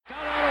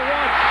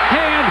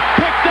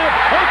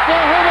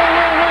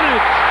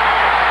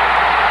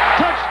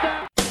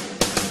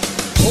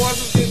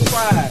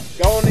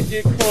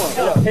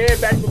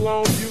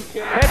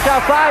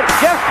outside.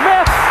 Jeff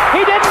Smith, he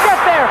didn't get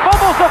there.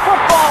 Fumbles the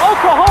football.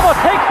 Oklahoma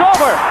takes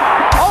over.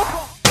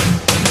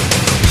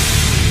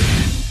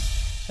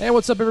 Hey,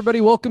 what's up,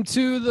 everybody? Welcome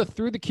to the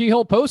Through the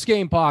Keyhole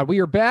post-game pod. We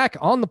are back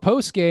on the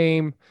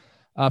post-game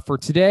for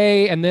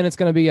today, and then it's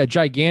going to be a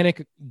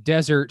gigantic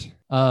desert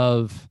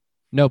of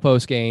no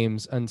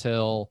post-games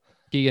until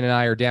Keegan and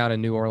I are down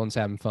in New Orleans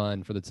having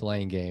fun for the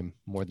Tulane game,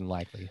 more than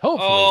likely.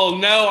 Hopefully. Oh,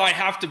 no, I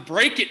have to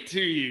break it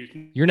to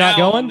you. You're not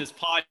going? On this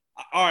pod.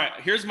 All right,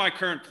 here's my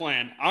current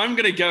plan. I'm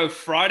going to go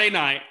Friday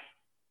night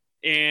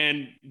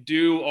and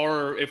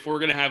or if we're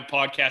going to have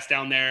podcasts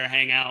down there,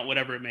 hang out,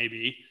 whatever it may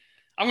be,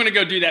 I'm going to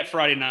go do that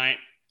Friday night.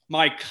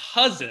 My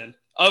cousin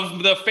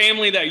of the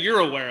family that you're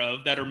aware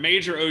of that are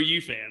major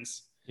OU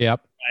fans.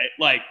 Yep. Right?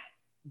 Like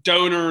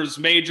donors,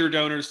 major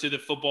donors to the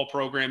football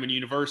program and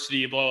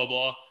university, blah, blah,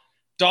 blah.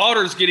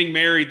 Daughter's getting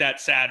married that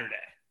Saturday.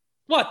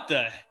 What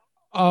the?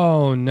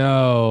 Oh,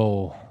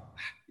 no.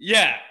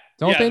 Yeah.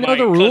 Don't they know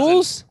the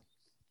rules?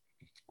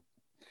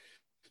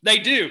 They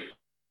do.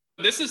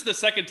 This is the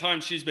second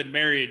time she's been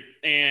married,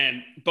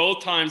 and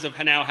both times have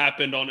now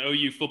happened on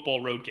OU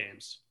football road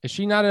games. Is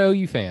she not an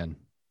OU fan?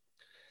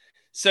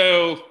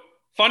 So,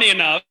 funny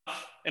enough,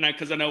 and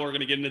because I know we're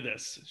going to get into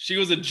this, she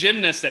was a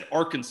gymnast at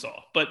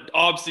Arkansas, but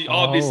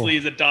obviously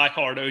is a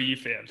diehard OU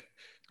fan.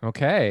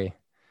 Okay.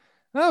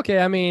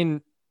 I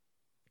mean,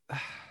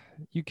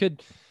 it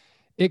could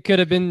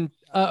have been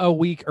a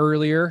week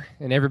earlier,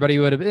 and everybody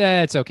would have.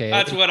 It's okay.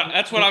 That's what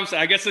I'm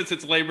saying. I guess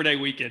it's Labor Day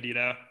weekend, you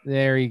know.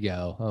 There you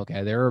go.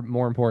 Okay, there are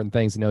more important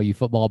things than OU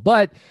football,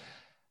 but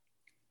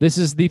this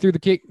is the Through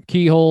the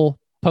Keyhole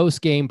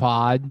post-game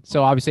pod.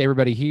 So obviously,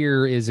 everybody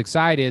here is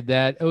excited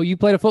that OU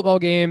played a football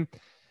game,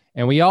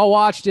 and we all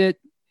watched it,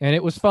 and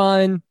it was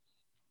fun.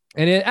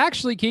 And it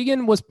actually,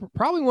 Keegan, was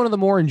probably one of the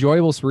more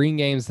enjoyable spring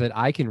games that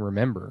I can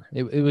remember.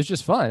 It was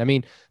just fun. I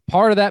mean,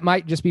 part of that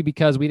might just be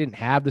because we didn't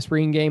have the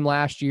spring game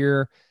last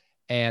year.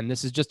 And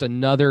this is just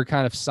another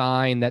kind of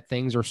sign that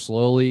things are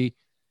slowly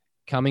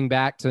coming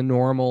back to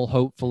normal,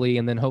 hopefully.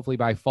 And then hopefully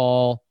by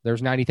fall,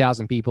 there's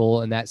 90,000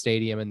 people in that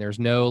stadium. And there's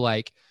no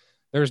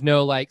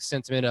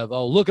sentiment of,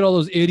 oh, look at all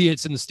those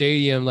idiots in the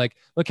stadium. Like,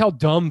 look how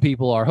dumb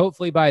people are.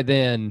 Hopefully by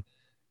then,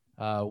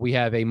 we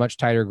have a much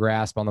tighter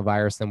grasp on the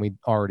virus than we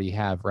already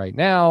have right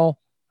now.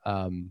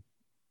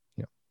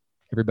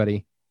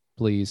 Everybody,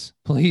 please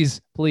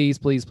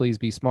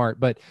be smart.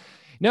 But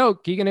no,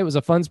 Keegan, it was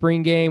a fun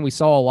spring game. We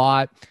saw a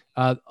lot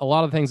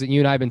of things that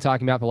you and I have been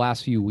talking about the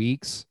last few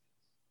weeks,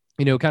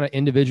 kind of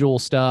individual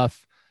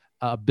stuff,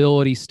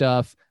 ability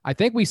stuff. I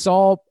think we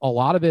saw a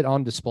lot of it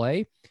on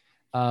display.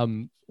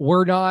 I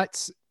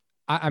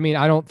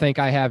don't think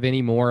I have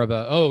any more of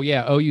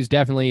OU's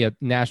definitely a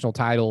national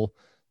title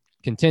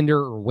contender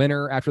or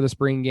winner after the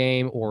spring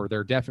game, or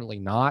they're definitely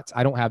not.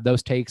 I don't have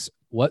those takes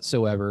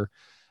whatsoever.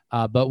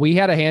 But we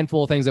had a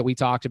handful of things that we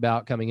talked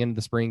about coming into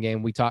the spring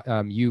game.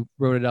 You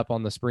wrote it up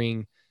on the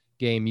spring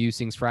game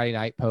musings Friday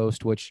night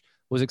post, which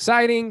was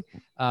exciting.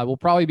 We'll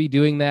probably be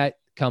doing that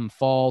come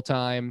fall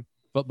time,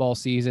 football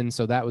season.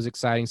 So that was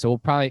exciting. So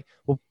we'll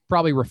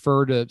probably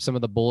refer to some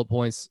of the bullet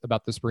points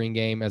about the spring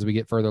game as we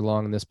get further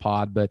along in this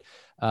pod. But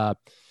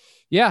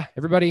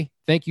everybody,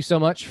 thank you so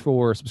much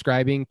for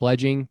subscribing,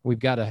 pledging. We've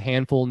got a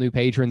handful of new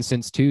patrons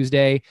since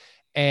Tuesday.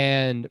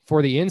 And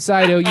for the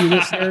Inside OU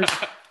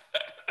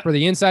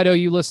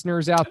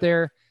listeners, out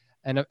there,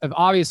 and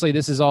obviously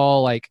this is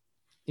all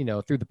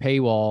through the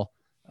paywall.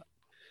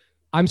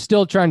 I'm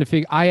still trying to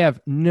figure. I have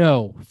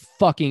no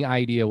fucking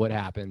idea what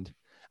happened.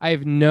 I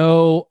have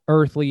no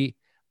earthly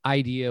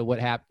idea what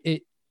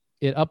happened.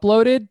 It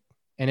uploaded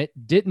and it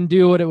didn't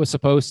do what it was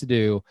supposed to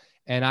do.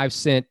 And I've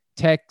sent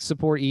tech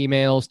support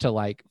emails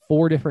to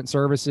 4 different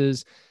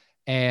services,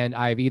 and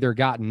I've either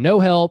gotten no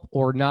help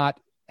or not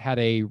had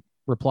a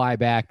reply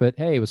back. But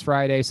hey, it was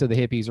Friday, so the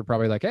hippies are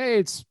probably like, hey,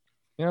 it's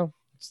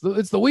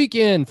the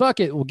weekend. Fuck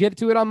it. We'll get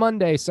to it on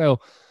Monday. So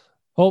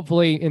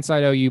hopefully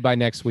Inside OU by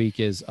next week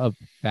is up,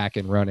 back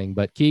and running.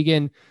 But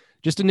Keegan,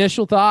 just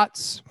initial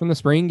thoughts from the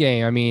spring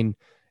game. I mean,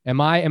 am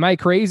I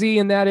crazy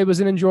in that it was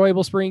an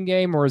enjoyable spring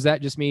game, or is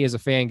that just me as a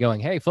fan going,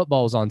 hey,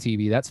 football's on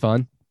TV. That's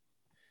fun.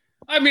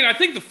 I mean, I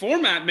think the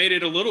format made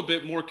it a little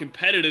bit more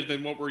competitive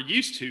than what we're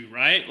used to,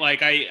 right?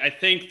 I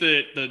think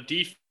that the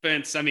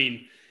defense,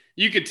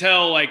 you could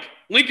tell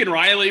Lincoln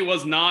Riley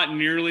was not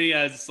nearly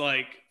as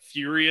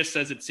furious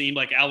as it seemed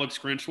like Alex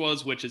Grinch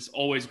was, which is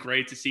always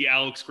great to see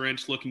Alex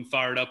Grinch looking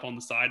fired up on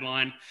the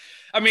sideline.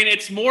 I mean,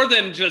 it's more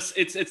than just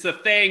it's a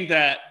thing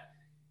that,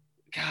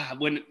 God,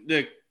 when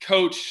the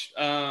coach,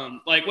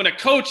 when a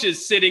coach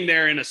is sitting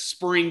there in a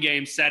spring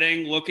game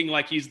setting looking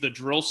like he's the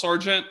drill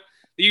sergeant,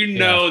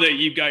 know that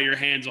you've got your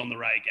hands on the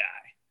right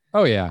guy.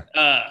 Oh yeah.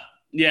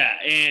 Yeah.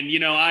 And,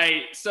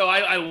 I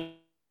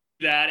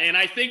that, and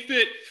I think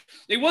that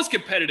it was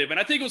competitive, and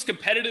I think it was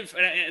competitive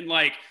and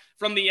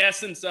from the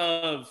essence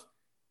of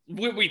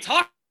when we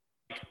talk,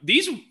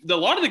 a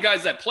lot of the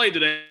guys that played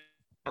today,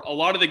 a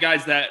lot of the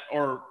guys that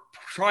are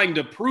trying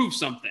to prove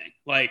something,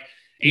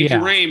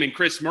 Andrew Rame and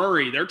Chris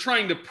Murray, they're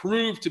trying to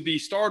prove to be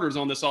starters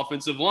on this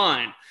offensive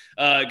line.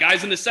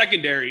 Guys in the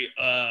secondary,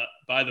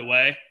 by the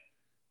way,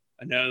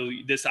 I know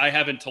this. I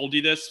haven't told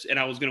you this, and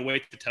I was going to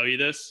wait to tell you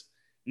this.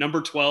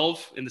 Number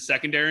 12 in the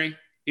secondary,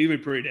 he's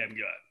been pretty damn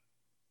good.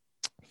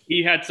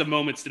 He had some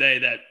moments today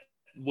that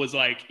was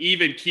like,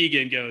 even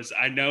Keegan goes,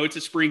 I know it's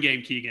a spring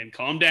game, Keegan,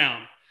 calm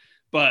down.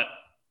 But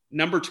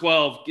number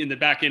 12 in the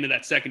back end of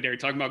that secondary,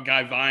 talking about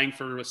guy vying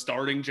for a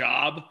starting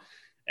job.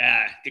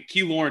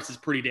 Q Lawrence is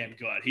pretty damn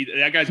good.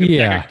 That guy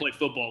can play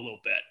football a little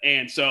bit.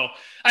 And so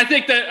I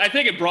think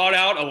it brought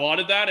out a lot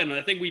of that. And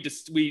I think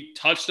we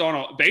touched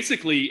on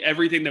basically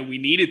everything that we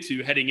needed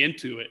to heading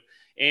into it.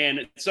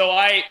 And so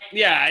I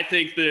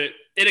think that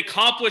it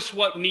accomplished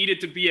what needed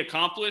to be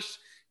accomplished.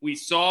 We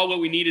saw what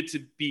we needed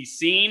to be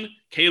seen.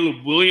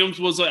 Caleb Williams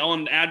was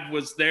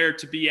there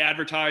to be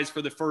advertised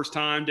for the first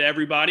time to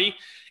everybody.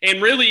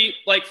 And really,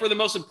 like, for the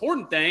most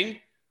important thing,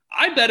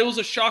 I bet it was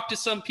a shock to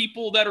some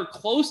people that are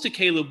close to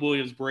Caleb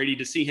Williams, Brady,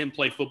 to see him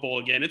play football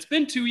again. It's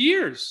been 2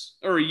 years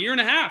or a year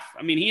and a half.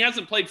 I mean, he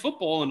hasn't played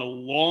football in a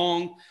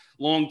long,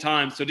 long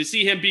time. So to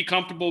see him be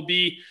comfortable,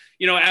 be,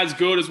 as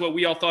good as what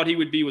we all thought he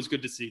would be was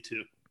good to see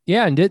too.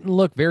 Yeah, and didn't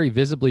look very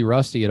visibly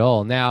rusty at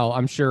all. Now,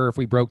 I'm sure if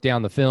we broke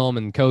down the film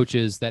and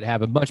coaches that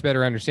have a much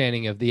better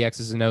understanding of the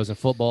X's and O's in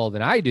football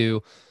than I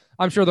do,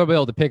 I'm sure they'll be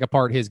able to pick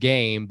apart his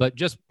game. But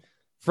just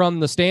from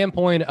the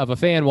standpoint of a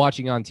fan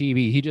watching on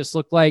TV, he just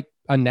looked like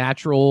a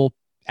natural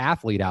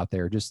athlete out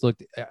there. Just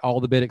looked all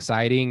the bit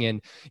exciting.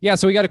 And yeah,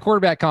 so we got a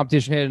quarterback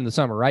competition headed in the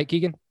summer, right,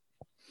 Keegan?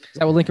 Is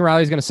that what Lincoln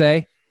Riley's going to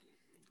say?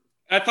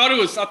 I thought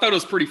it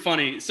was pretty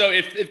funny. So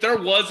if there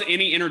was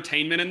any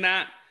entertainment in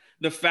that,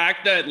 the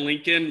fact that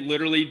Lincoln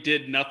literally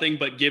did nothing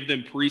but give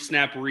them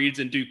pre-snap reads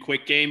and do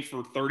quick game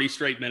for 30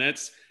 straight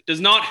minutes does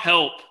not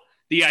help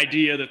the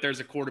idea that there's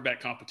a quarterback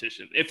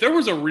competition. If there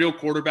was a real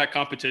quarterback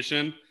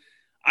competition,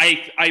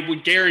 I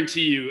would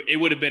guarantee you it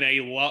would have been a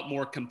lot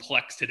more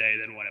complex today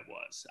than what it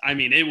was. I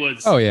mean, it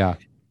was. Oh, yeah.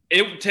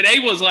 Today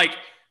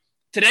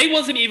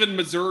wasn't even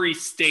Missouri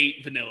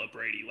State vanilla,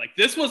 Brady. Like,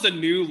 this was a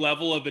new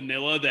level of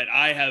vanilla that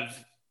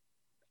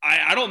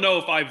I don't know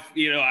if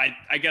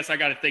I guess I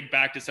got to think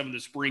back to some of the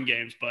spring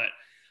games, but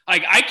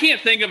I can't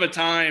think of a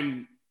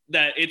time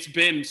that it's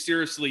been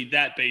seriously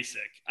that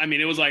basic. I mean,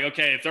 it was like,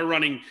 okay, if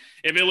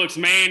it looks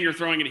man, you're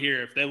throwing it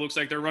here. If it looks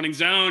like they're running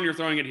zone, you're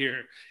throwing it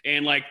here.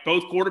 And like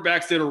both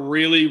quarterbacks did a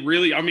really,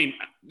 really,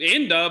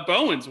 and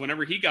Bowens,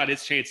 whenever he got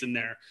his chance in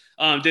there,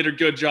 did a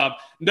good job.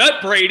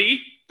 Nut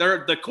Brady,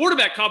 the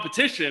quarterback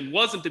competition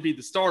wasn't to be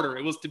the starter.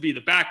 It was to be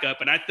the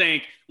backup. And I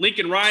think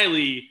Lincoln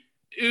Riley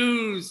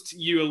oozed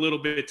you a little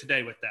bit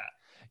today with that.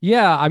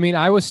 Yeah. I mean,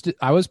 I was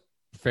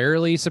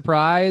fairly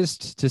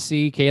surprised to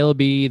see Caleb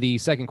be the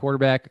second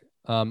quarterback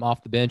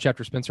off the bench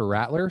after Spencer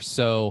Rattler.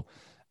 So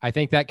I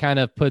think that kind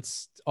of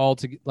puts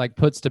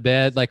to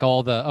bed like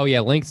all the, oh yeah,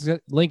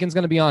 Lincoln's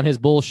going to be on his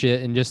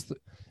bullshit and just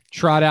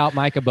trot out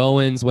Micah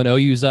Bowens when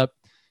OU's up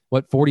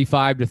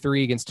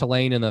 45-3 against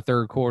Tulane in the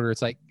third quarter.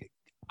 It's like,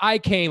 I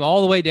came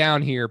all the way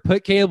down here,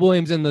 put Caleb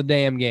Williams in the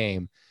damn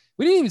game.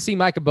 We didn't even see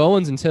Micah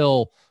Bowens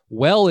until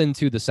well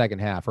into the second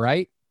half,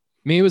 right?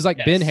 I mean, it was like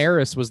yes. Ben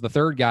Harris was the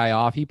third guy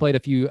off. He played a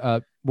few,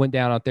 went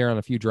down out there on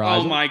a few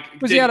drives. Oh my!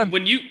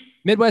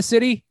 Midwest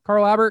City,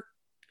 Carl Albert,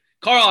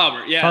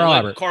 yeah,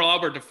 Carl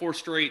Albert to 4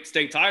 straight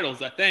state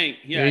titles, I think.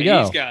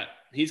 Yeah,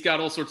 he's got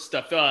all sorts of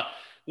stuff.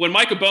 When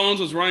Micah Bowens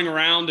was running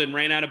around and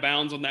ran out of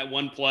bounds on that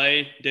one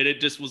play,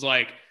 was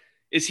like,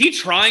 is he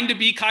trying to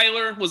be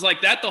Kyler? Was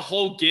like that the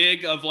whole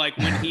gig of like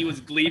when he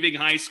was leaving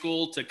high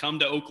school to come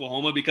to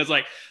Oklahoma? Because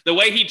like the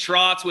way he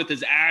trots with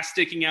his ass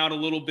sticking out a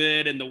little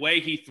bit and the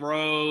way he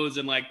throws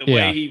and like the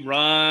way he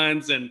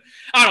runs, and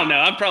I don't know,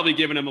 I'm probably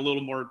giving him a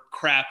little more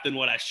crap than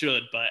what I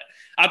should, but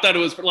I thought it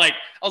was like,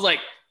 I was like,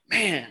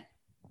 man,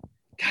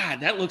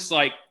 God, that looks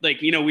like,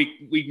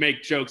 we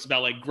make jokes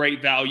about like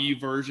great value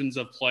versions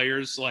of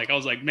players. Like, I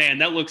was like, man,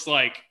 that looks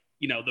like,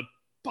 the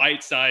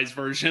bite-sized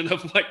version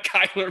of what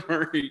Kyler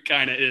Murray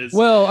kind of is.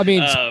 Well, I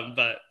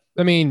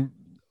mean,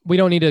 we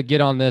don't need to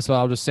get on this, but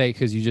I'll just say,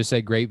 because you just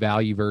said great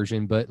value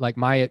version, but like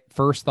my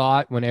first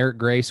thought when Eric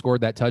Gray scored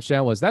that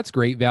touchdown was, that's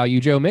great value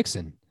Joe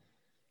Mixon.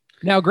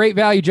 Now, great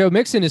value Joe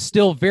Mixon is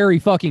still very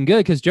fucking good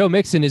because Joe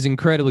Mixon is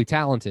incredibly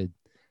talented.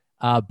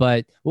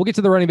 But we'll get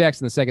to the running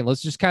backs in a second.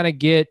 Let's just kind of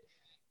get,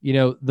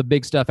 the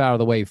big stuff out of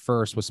the way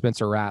first with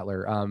Spencer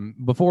Rattler.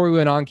 Before we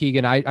went on,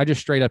 Keegan, I just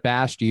straight up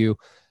asked you,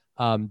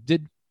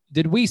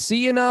 did we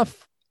see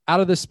enough out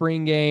of the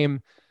spring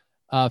game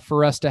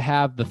for us to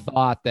have the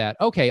thought that,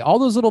 okay, all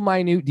those little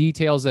minute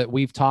details that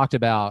we've talked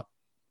about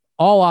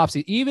all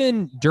offseason,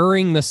 even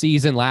during the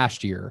season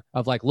last year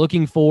of like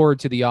looking forward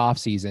to the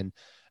offseason,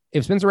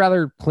 if Spencer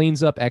Rattler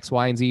cleans up X,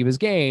 Y, and Z of his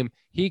game,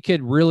 he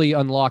could really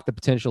unlock the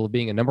potential of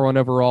being a number 1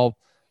 overall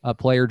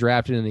player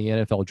drafted in the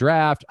NFL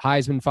draft,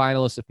 Heisman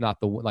finalist, if not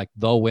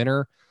the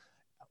winner,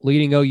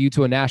 leading OU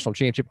to a national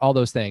championship, all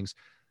those things.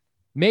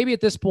 Maybe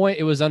at this point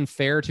it was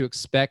unfair to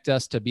expect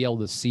us to be able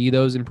to see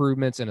those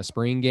improvements in a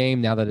spring game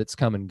now that it's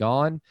come and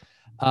gone.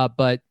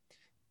 But I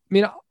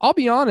mean, I'll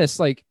be honest,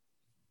 like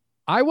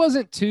I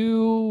wasn't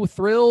too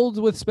thrilled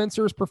with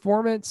Spencer's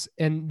performance,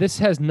 and this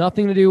has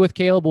nothing to do with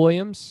Caleb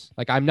Williams.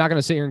 Like, I'm not going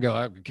to sit here and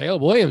go,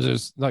 Caleb Williams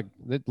is like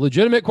the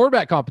legitimate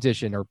quarterback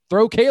competition, or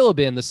throw Caleb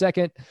in the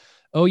second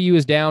OU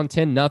is down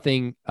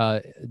 10-0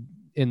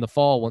 in the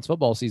fall once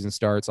football season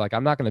starts. Like,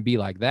 I'm not going to be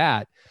like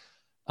that.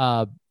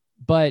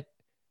 But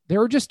there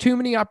were just too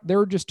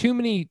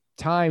many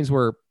times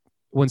where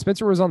when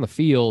Spencer was on the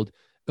field,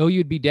 OU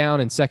would be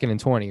down in 2nd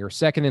and 20 or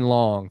 2nd and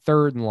long,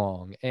 3rd and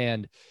long.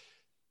 And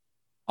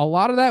a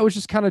lot of that was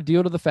just kind of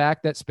due to the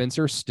fact that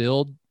Spencer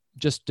still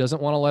just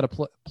doesn't want to let a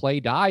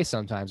play die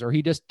sometimes, or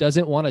he just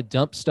doesn't want to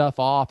dump stuff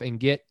off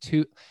and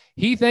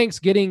he thinks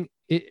getting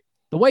it,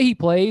 the way he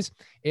plays,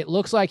 it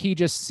looks like he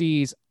just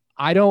sees,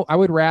 I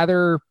would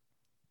rather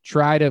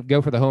try to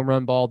go for the home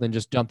run ball than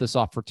just dump this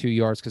off for 2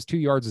 yards, because 2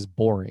 yards is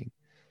boring.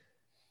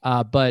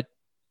 But I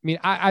mean,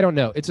 I don't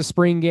know. It's a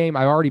spring game.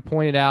 I already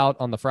pointed out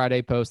on the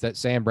Friday post that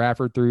Sam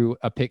Bradford threw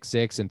a pick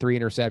 6 and 3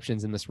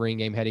 interceptions in the spring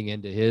game heading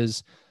into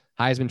his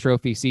Heisman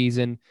Trophy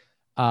season.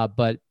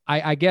 But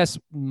I guess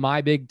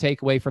my big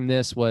takeaway from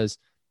this was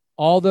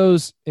all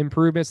those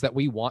improvements that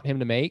we want him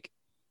to make,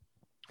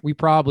 we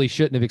probably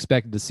shouldn't have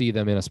expected to see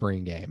them in a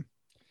spring game.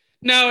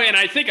 No, and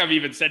I think I've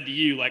even said to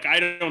you, like, I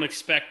don't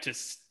expect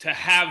to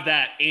have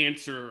that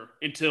answer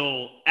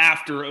until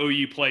after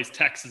OU plays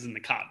Texas in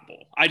the Cotton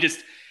Bowl. I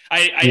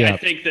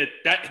think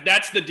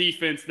that's the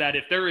defense that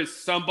if there is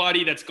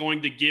somebody that's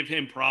going to give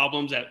him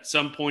problems at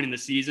some point in the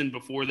season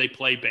before they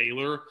play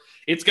Baylor,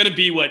 it's going to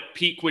be what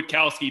Pete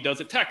Kwiatkowski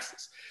does at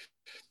Texas.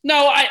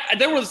 No,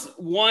 there was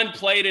one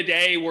play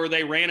today where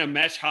they ran a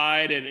mesh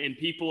hide, and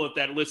people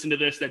that listen to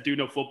this that do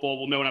know football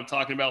will know what I'm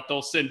talking about.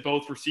 They'll send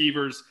both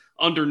receivers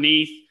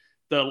underneath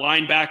the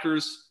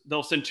linebackers.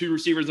 They'll send 2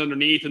 receivers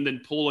underneath and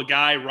then pull a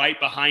guy right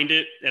behind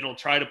it that'll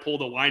try to pull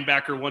the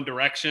linebacker one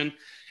direction.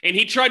 And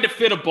he tried to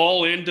fit a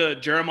ball into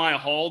Jeremiah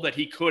Hall that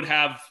he could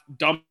have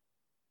dumped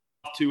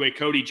to a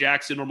Cody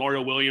Jackson or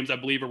Mario Williams, I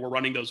believe, were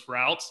running those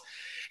routes.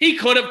 He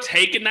could have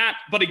taken that,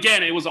 but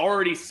again, it was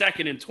already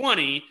 2nd and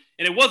 20,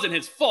 and it wasn't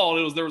his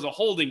fault. There was a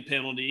holding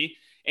penalty.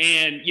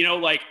 And,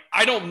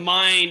 I don't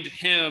mind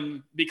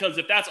him, because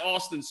if that's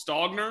Austin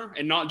Stogner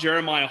and not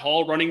Jeremiah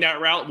Hall running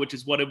that route, which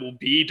is what it will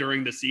be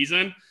during the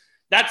season,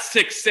 that's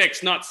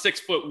 6'6", not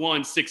 6'1",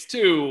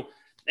 6'2".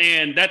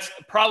 And that's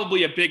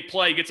probably a big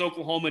play. Gets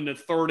Oklahoma into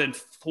 3rd and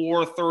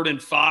 4, 3rd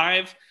and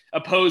 5,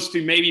 opposed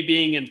to maybe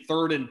being in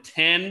 3rd and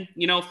 10,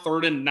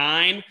 3rd and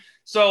 9.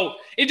 So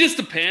it just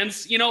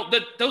depends,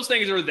 that those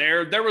things are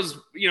there. There was,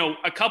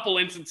 a couple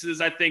instances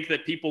I think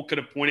that people could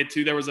have pointed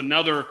to. There was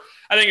another,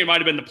 I think it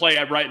might've been the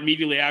play right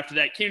immediately after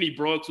that. Kennedy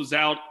Brooks was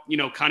out,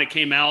 kind of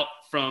came out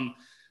from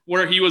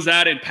where he was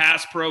at in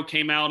pass pro,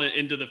 came out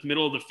into the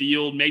middle of the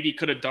field. Maybe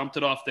could have dumped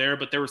it off there,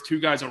 but there was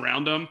 2 guys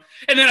around him.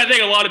 And then I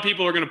think a lot of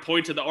people are going to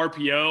point to the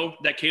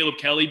RPO that Caleb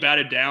Kelly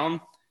batted down.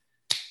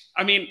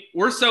 I mean,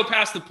 we're so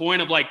past the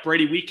point of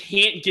Brady, we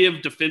can't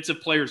give defensive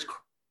players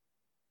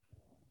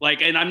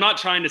and I'm not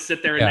trying to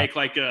sit there and make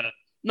he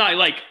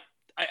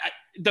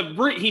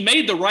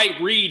made the right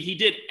read. He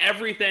did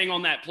everything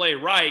on that play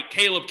right.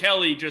 Caleb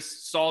Kelly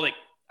just saw that.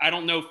 I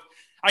don't know.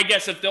 I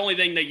guess if the only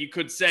thing that you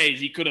could say is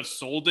he could have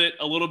sold it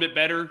a little bit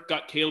better,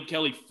 got Caleb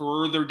Kelly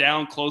further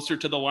down, closer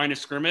to the line of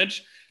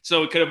scrimmage,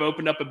 so it could have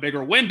opened up a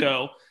bigger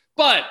window.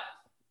 But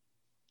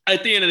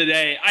at the end of the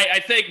day,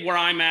 I think where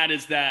I'm at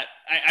is that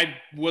I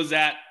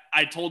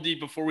told you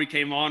before we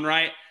came on,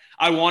 right?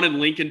 I wanted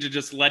Lincoln to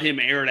just let him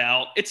air it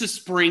out. It's a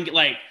spring,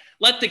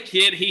 let the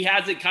kid, he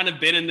hasn't kind of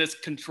been in this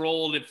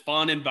controlled and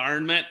fun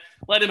environment.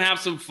 Let him have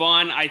some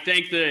fun. I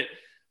think that,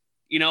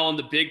 on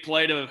the big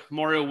play to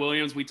Mario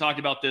Williams, we talked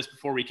about this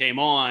before we came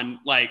on.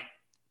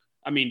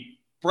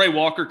 Bray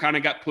Walker kind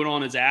of got put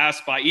on his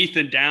ass by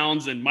Ethan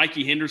Downs, and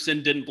Mikey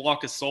Henderson didn't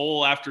block a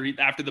soul after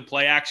the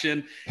play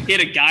action. He had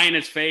a guy in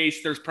his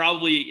face. There's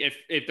probably,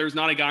 if there's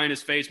not a guy in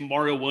his face,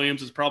 Mario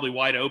Williams is probably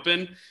wide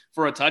open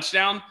for a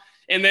touchdown.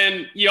 And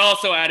then you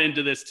also add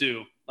into this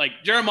too,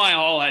 Jeremiah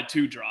Hall had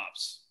 2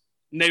 drops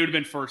and they would have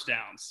been first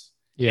downs.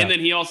 Yeah. And then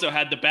he also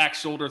had the back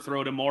shoulder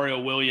throw to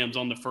Mario Williams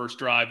on the first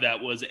drive.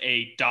 That was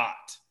a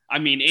dot. I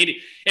mean,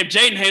 if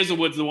Jaden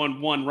Hazelwood's the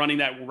one running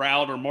that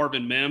route, or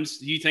Marvin Mims,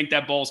 do you think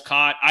that ball's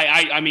caught?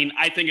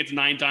 I think it's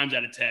 9 times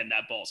out of 10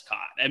 that ball's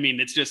caught. I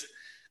mean, it's just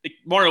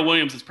Mario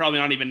Williams is probably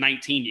not even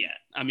 19 yet.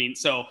 I mean,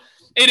 so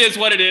it is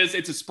what it is.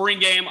 It's a spring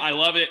game. I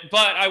love it.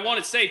 But I want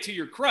to say, to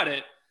your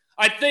credit,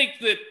 I think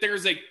that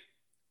there's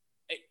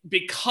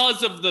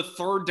because of the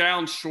 3rd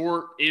down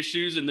short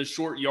issues and the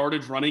short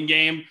yardage running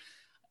game,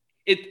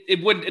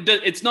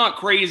 it's not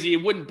crazy.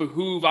 It wouldn't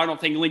behoove, I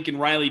don't think, Lincoln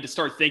Riley to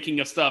start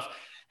thinking of stuff.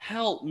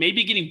 Hell,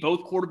 maybe getting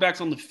both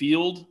quarterbacks on the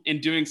field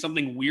and doing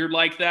something weird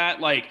like that.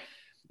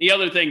 The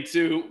other thing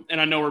too, and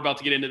I know we're about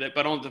to get into that,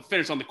 but to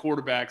finish on the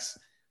quarterbacks,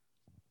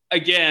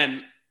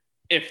 again,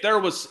 if there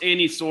was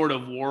any sort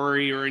of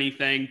worry or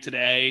anything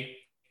today,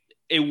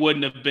 it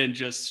wouldn't have been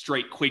just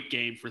straight quick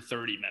game for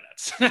 30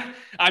 minutes.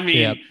 I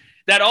mean,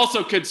 that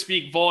also could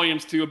speak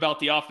volumes too about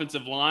the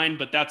offensive line,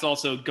 but that's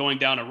also going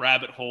down a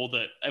rabbit hole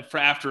that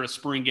after a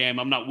spring game,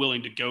 I'm not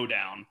willing to go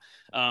down.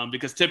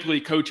 Because typically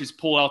coaches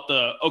pull out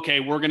okay,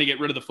 we're going to get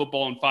rid of the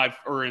football in 5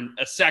 or in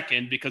a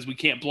second because we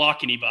can't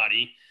block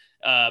anybody.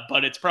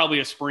 But it's probably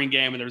a spring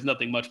game and there's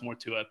nothing much more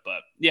to it.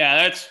 But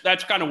yeah,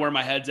 that's kind of where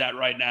my head's at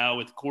right now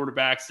with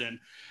quarterbacks. And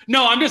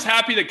no, I'm just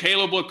happy that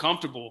Caleb looked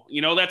comfortable.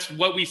 That's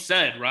what we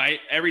said, right?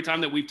 Every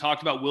time that we've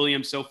talked about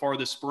Williams so far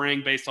this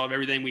spring, based on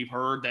everything we've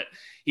heard, that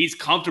he's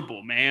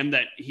comfortable, man,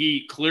 that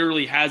he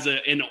clearly has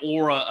an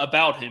aura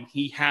about him.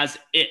 He has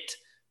it.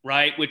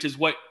 Right, which is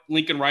what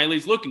Lincoln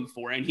Riley's looking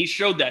for, and he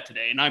showed that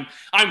today. And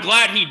I'm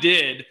glad he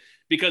did,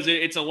 because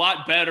it's a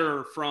lot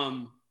better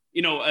from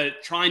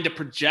trying to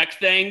project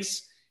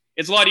things.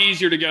 It's a lot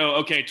easier to go,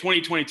 okay,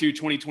 2022,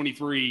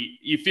 2023.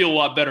 You feel a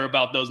lot better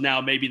about those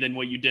now, maybe than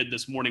what you did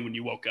this morning when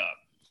you woke up.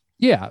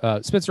 Yeah,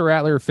 Spencer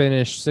Rattler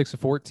finished 6 of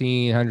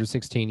 14,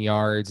 116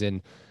 yards,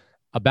 and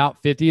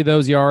about 50 of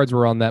those yards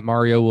were on that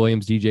Mario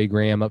Williams, DJ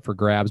Graham up for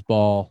grabs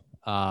ball.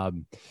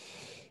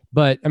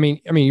 But I mean,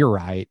 you're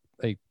right.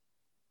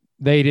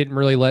 They didn't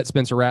really let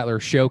Spencer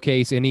Rattler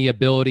showcase any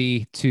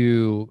ability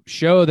to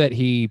show that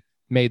he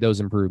made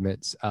those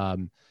improvements.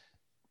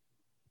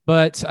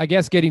 But I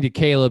guess getting to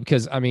Caleb,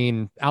 because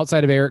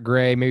outside of Eric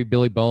Gray, maybe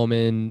Billy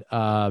Bowman,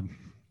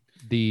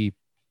 the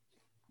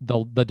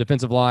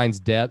defensive line's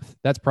depth,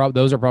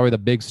 those are probably the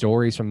big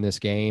stories from this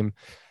game.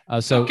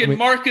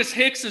 Marcus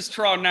Hicks is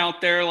trotting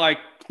out there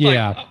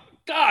yeah. Oh,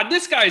 God,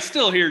 this guy's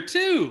still here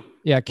too.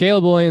 Yeah,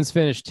 Caleb Williams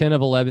finished 10 of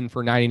 11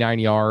 for 99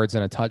 yards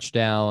and a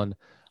touchdown.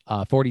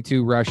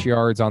 42 rush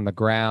yards on the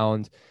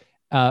ground.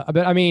 But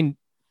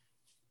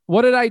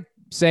what did I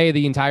say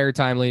the entire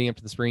time leading up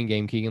to the spring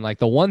game, Keegan?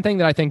 The one thing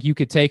that I think you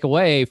could take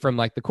away from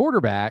the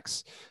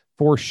quarterbacks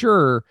for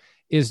sure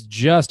is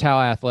just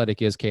how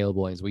athletic is Caleb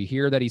Williams. We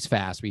hear that he's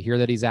fast. We hear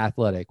that he's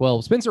athletic.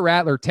 Well, Spencer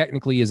Rattler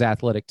technically is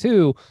athletic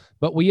too,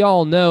 but we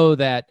all know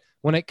that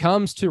when it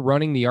comes to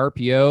running the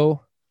RPO,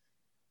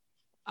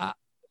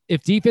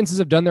 if defenses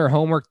have done their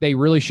homework, they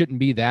really shouldn't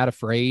be that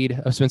afraid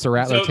of Spencer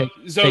Rattler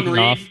taking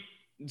off.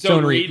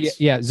 Zone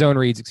reads. Yeah, zone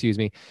reads, excuse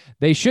me.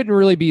 They shouldn't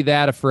really be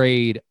that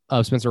afraid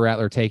of Spencer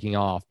Rattler taking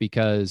off,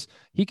 because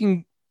he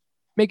can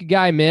make a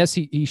guy miss.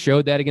 He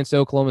showed that against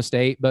Oklahoma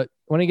State, but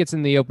when he gets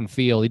in the open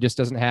field, he just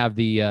doesn't have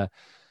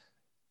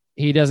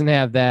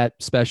that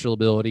special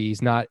ability.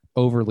 He's not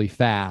overly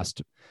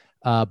fast.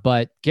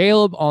 But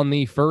Caleb on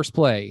the first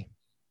play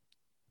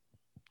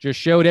just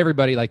showed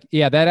everybody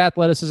that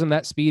athleticism,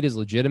 that speed is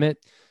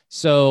legitimate.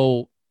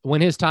 So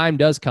when his time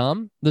does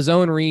come, the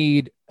zone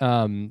read,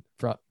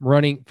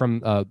 running from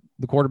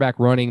the quarterback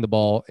running the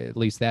ball, at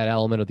least that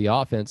element of the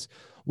offense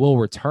will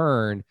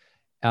return.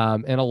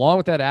 And along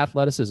with that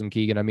athleticism,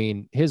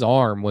 Keegan, his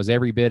arm was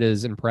every bit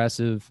as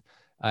impressive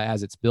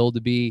as it's billed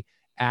to be.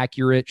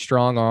 Accurate,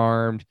 strong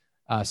armed,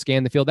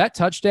 scanned the field. That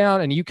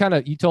touchdown, and you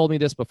told me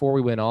this before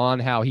we went on,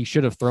 how he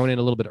should have thrown in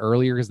a little bit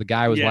earlier because the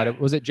guy was wide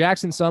open. Was it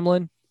Jackson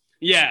Sumlin?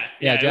 Yeah.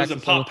 It was a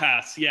pop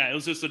pass. Yeah, it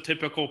was just a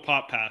typical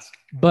pop pass.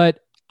 But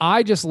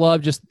I just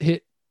love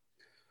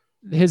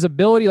his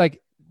ability,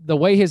 the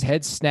way his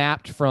head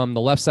snapped from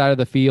the left side of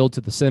the field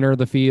to the center of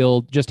the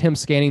field, just him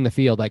scanning the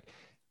field.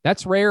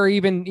 That's rare,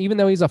 even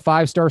though he's a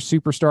 5-star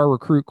superstar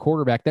recruit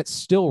quarterback, that's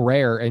still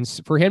rare. And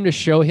for him to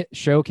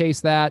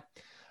showcase that,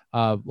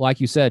 like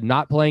you said,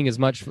 not playing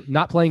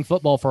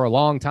football for a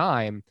long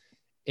time,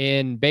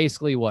 in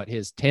basically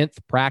his 10th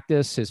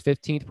practice, his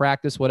 15th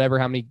practice, whatever,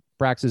 how many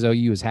practices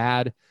OU has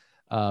had,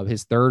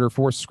 his 3rd or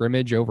 4th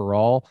scrimmage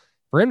overall.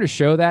 For him to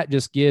show that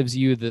just gives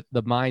you the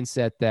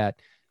mindset that,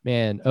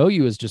 man,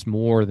 OU is just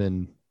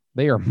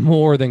they are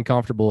more than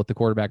comfortable at the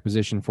quarterback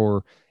position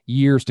for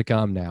years to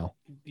come now.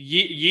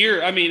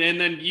 And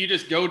then you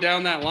just go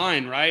down that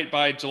line, right?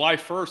 By July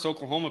 1st,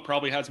 Oklahoma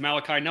probably has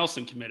Malachi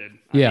Nelson committed.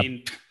 Yeah.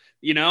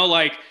 We're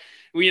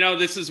going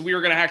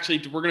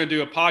to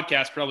do a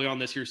podcast probably on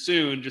this here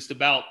soon, just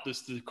about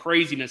the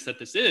craziness that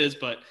this is.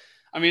 But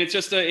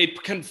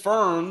it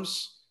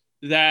confirms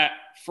that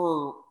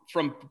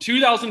from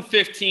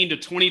 2015 to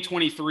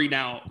 2023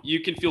 now,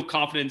 you can feel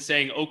confident in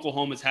saying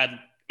Oklahoma's had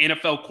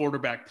NFL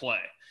quarterback play.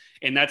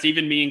 And that's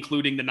even me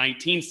including the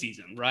 19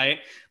 season, right?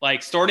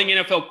 Starting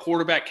NFL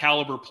quarterback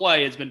caliber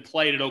play has been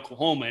played at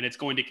Oklahoma, and it's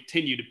going to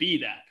continue to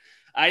be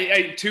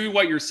that. To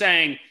what you're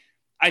saying,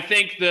 I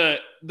think the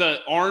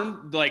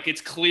arm,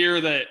 it's clear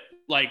that,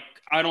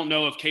 I don't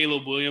know if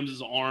Caleb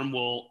Williams' arm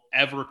will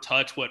ever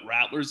touch what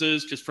Rattler's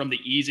is, just from the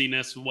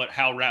easiness of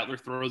how Rattler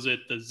throws it,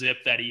 the zip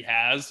that he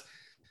has.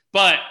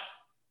 But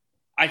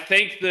I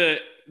think the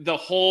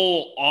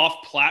whole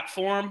off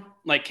platform,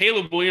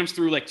 Caleb Williams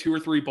threw 2 or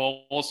 3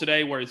 balls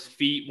today where his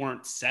feet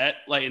weren't set,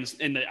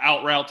 in the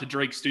out route to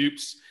Drake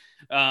Stoops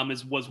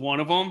was one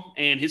of them,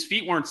 and his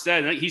feet weren't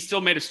set. He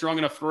still made a strong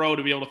enough throw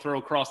to be able to throw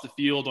across the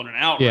field on an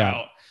out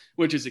route,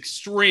 which is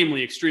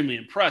extremely, extremely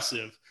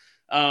impressive.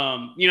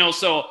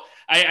 So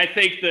I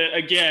think that,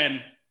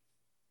 again,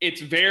 it's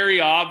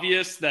very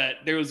obvious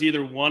that there was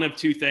either one of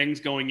two things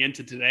going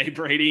into today,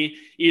 Brady.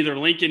 Either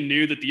Lincoln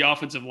knew that the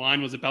offensive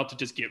line was about to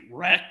just get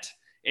wrecked,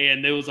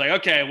 And it was like,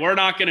 okay, we're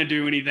not going to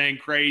do anything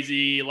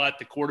crazy. Let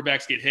the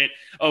quarterbacks get hit.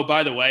 Oh,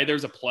 by the way,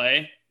 there's a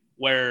play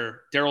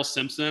where Darrell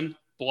Simpson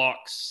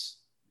blocks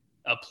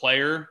a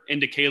player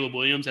into Caleb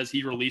Williams as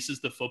he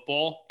releases the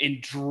football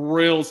and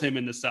drills him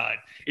in the side.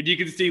 And you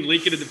can see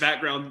Lincoln in the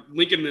background.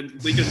 Lincoln in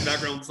the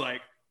background's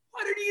like,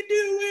 what are you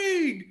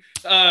doing?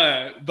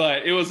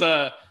 But it was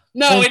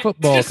no, it's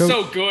football, just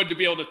so good to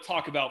be able to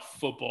talk about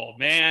football,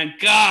 man.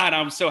 God,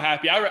 I'm so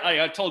happy.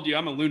 I told you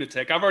I'm a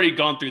lunatic. I've already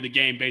gone through the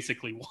game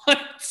basically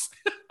once.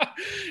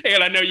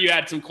 And I know you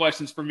had some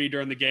questions for me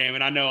during the game,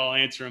 and I know I'll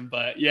answer them.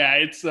 But, yeah,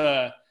 it's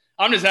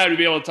I'm just happy to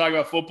be able to talk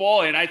about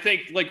football. And I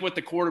think, like, with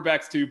the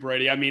quarterbacks too,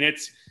 Brady, I mean,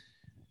 it's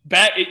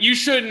bad. You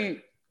shouldn't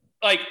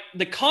 – like,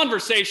 the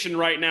conversation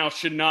right now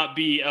should not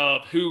be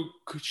of who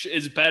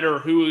is better,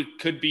 who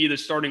could be the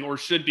starting or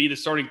should be the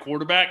starting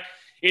quarterback.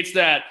 It's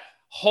that –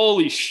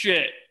 holy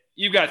shit,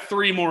 you've got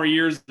 3 more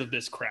years of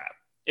this crap.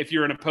 If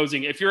you're an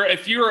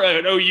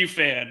OU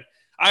fan,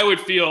 I would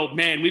feel,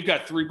 man, we've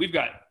got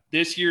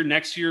this year,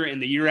 next year,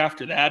 and the year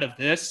after that of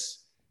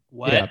this.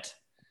 What? Yeah.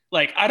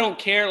 Like, I don't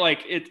care.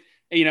 Like, it,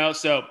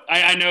 so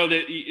I know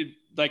that,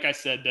 like I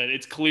said, that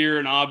it's clear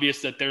and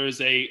obvious that there is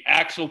a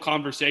actual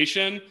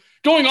conversation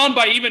going on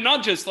by even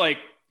not just like,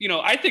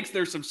 I think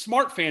there's some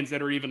smart fans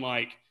that are even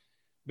like,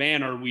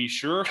 man, are we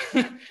sure?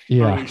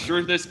 Yeah. Are we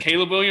sure this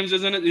Caleb Williams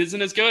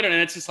isn't as good? And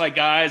it's just like,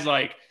 guys,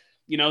 like,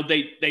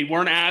 they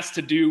weren't asked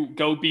to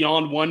go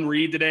beyond one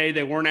read today.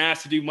 They weren't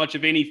asked to do much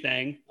of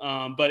anything.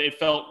 But I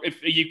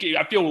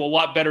feel a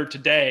lot better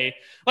today.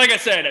 Like I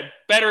said,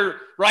 better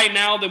right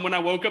now than when I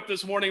woke up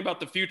this morning about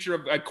the future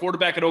of a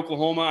quarterback at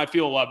Oklahoma. I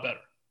feel a lot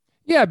better.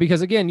 Yeah,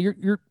 because again,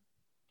 you're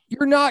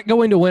not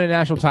going to win a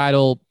national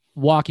title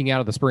walking out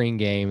of the spring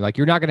game. Like,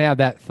 you're not going to have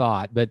that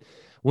thought. But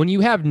when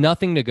you have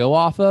nothing to go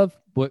off of,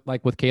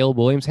 like with Caleb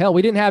Williams, hell,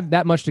 we didn't have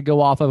that much to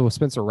go off of with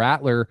Spencer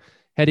Rattler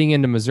heading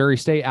into Missouri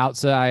State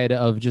outside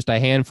of just a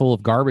handful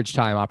of garbage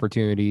time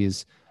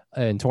opportunities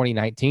in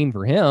 2019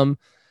 for him.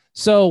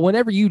 So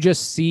whenever you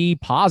just see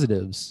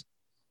positives,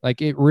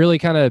 like, it really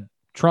kind of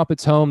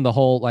trumpets home the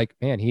whole, like,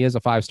 man, he is a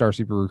 5-star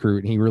super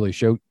recruit, and he really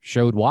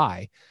showed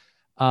why.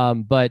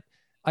 But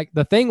like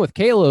the thing with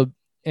Caleb,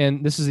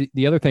 and this is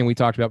the other thing we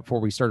talked about before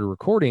we started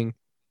recording,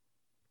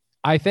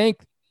 I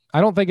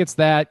don't think it's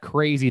that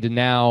crazy to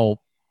now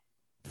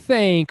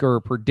think or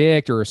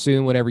predict or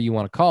assume, whatever you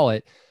want to call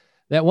it,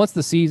 that once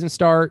the season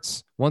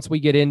starts, once we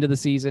get into the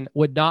season,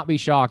 would not be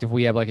shocked if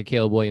we have like a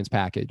Caleb Williams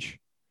package.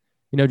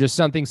 Just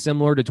something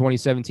similar to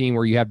 2017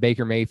 where you have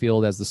Baker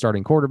Mayfield as the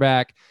starting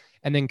quarterback,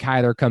 and then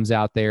Kyler comes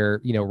out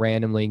there,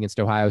 randomly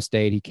against Ohio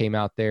State. He came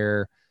out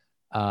there,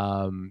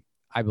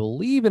 I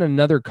believe, in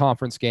another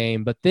conference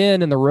game, but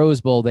then in the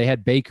Rose Bowl, they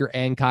had Baker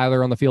and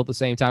Kyler on the field at the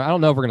same time. I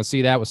don't know if we're going to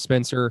see that with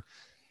Spencer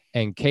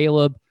and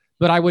Caleb,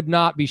 but I would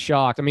not be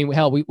shocked. I mean,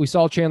 hell, we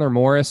saw Chandler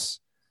Morris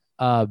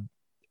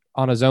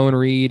on a zone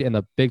read in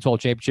the Big 12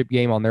 championship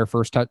game on their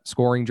first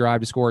scoring drive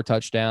to score a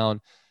touchdown.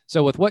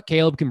 So with what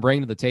Caleb can bring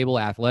to the table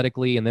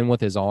athletically and then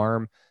with his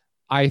arm,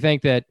 I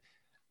think that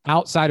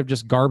outside of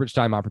just garbage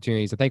time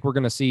opportunities, I think we're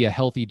going to see a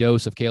healthy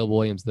dose of Caleb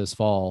Williams this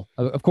fall.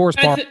 Of course,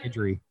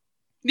 injury.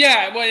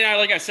 Yeah, well,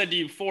 like I said to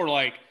you before,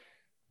 like,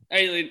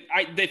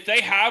 if they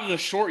have the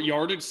short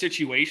yardage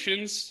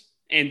situations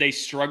and they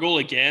struggle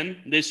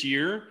again this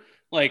year,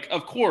 like,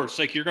 of course,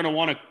 like, you're going to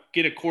want to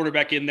get a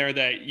quarterback in there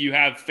that you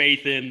have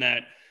faith in,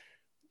 that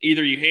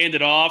either you hand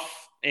it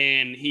off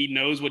and he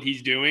knows what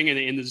he's doing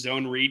in the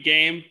zone read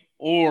game,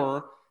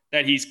 or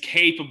that he's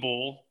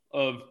capable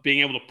of being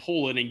able to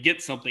pull it and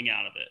get something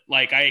out of it.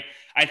 Like,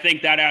 I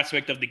think that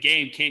aspect of the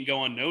game can't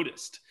go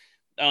unnoticed.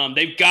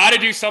 They've got to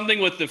do something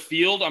with the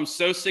field. I'm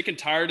so sick and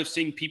tired of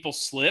seeing people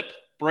slip,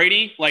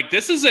 Brady. Like,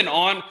 this isn't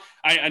on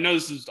 – I know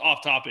this is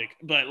off topic,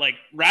 but, like,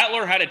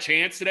 Rattler had a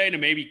chance today to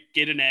maybe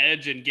get an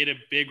edge and get a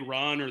big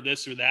run or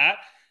this or that.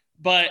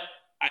 But,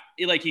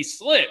 he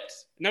slipped.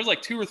 And there's,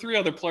 like, 2 or 3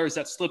 other players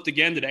that slipped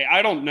again today.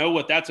 I don't know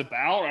what that's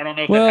about. I don't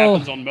know if that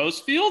happens on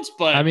most fields.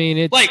 But, I mean,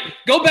 it's – like,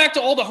 go back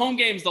to all the home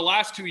games the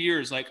last 2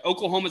 years. Like,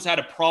 Oklahoma's had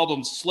a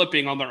problem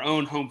slipping on their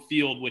own home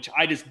field, which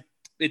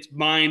it's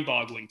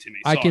mind-boggling to me.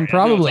 Sorry,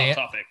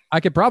 I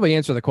could probably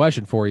answer the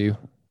question for you.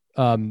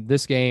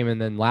 This game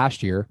and then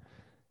last year.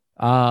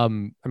 I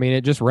mean,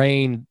 it just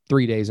rained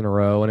 3 days in a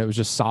row and it was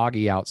just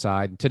soggy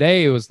outside.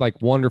 Today it was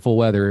like wonderful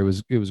weather.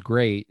 It was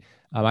great.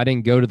 I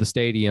didn't go to the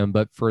stadium,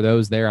 but for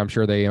those there, I'm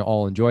sure they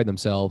all enjoyed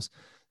themselves.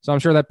 So I'm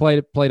sure that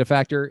played a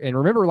factor. And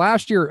remember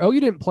last year, OU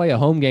didn't play a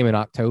home game in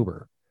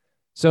October.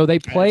 So they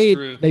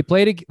played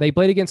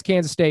against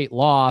Kansas State,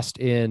 lost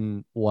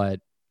in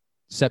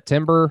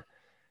September,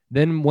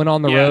 then went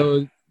on the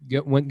road,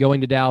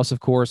 going to Dallas,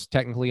 of course,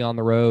 technically on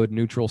the road,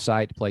 neutral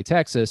site to play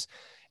Texas.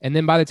 And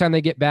then by the time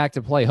they get back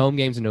to play home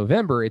games in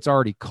November, it's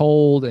already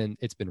cold and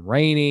it's been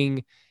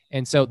raining.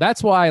 And so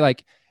that's why,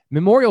 like,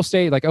 Memorial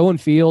State, like Owen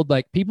Field,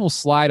 like, people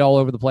slide all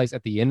over the place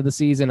at the end of the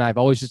season. I've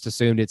always just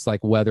assumed it's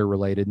like weather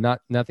related,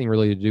 nothing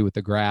really to do with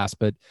the grass.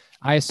 But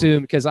I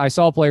assume, because I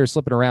saw players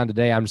slipping around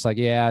today, I'm just like,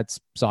 yeah, it's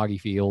soggy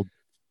field.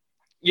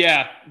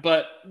 Yeah,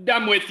 but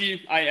I'm with you.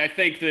 I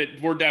think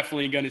that we're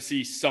definitely going to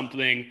see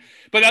something.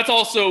 But that's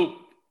also,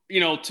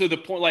 to the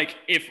point, like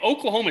if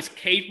Oklahoma's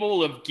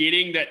capable of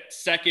getting that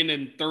second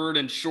and third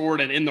and short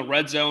and in the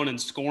red zone and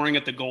scoring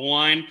at the goal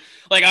line,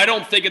 like I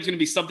don't think it's going to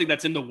be something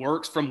that's in the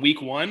works from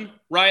week one,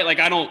 right? Like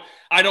I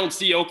don't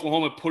see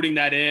Oklahoma putting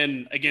that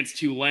in against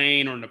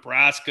Tulane or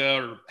Nebraska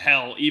or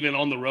hell, even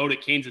on the road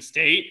at Kansas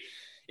State.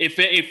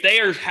 If they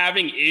are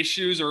having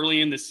issues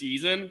early in the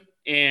season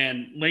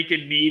and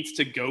Lincoln needs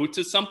to go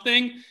to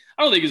something,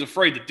 I don't think he's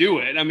afraid to do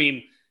it. I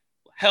mean,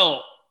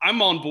 hell,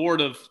 I'm on board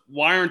of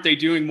why aren't they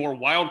doing more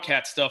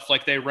Wildcat stuff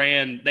like they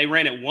ran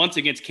it once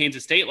against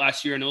Kansas State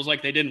last year and it was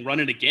like they didn't run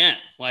it again.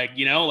 Like,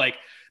 like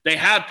they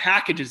have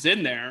packages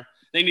in there.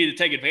 They need to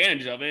take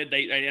advantage of it.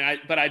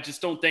 But I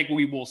just don't think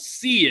we will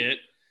see it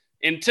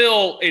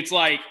until it's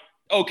like,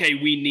 okay,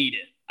 we need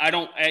it. I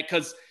don't,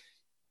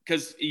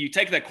 because you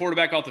take that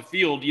quarterback off the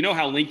field, you know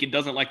how Lincoln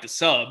doesn't like to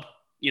sub.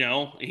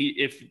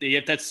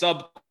 If that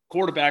sub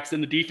quarterbacks,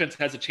 then the defense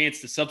has a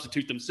chance to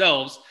substitute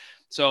themselves.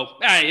 So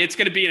it's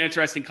going to be an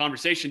interesting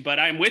conversation, but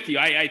I'm with you.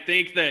 I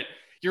think that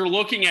you're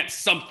looking at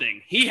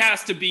something. He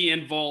has to be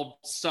involved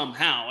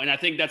somehow. And I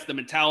think that's the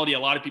mentality a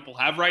lot of people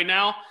have right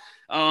now.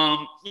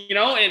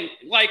 And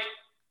like,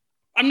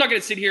 I'm not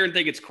going to sit here and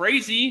think it's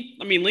crazy.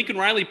 I mean, Lincoln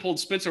Riley pulled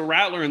Spencer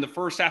Rattler in the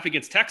first half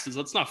against Texas.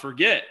 Let's not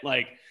forget,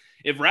 like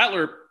if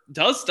Rattler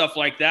does stuff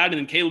like that and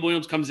then Caleb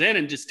Williams comes in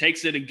and just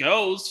takes it and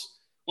goes,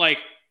 like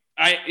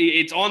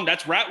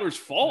that's Rattler's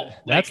fault.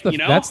 That's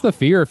the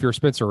fear if you're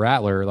Spencer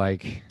Rattler.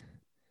 Like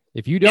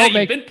if you don't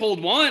you've been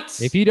pulled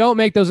once, if you don't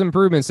make those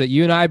improvements that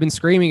you and I have been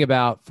screaming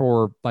about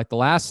for like the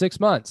last 6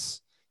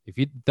 months,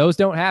 those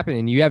don't happen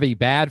and you have a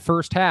bad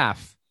first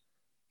half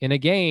in a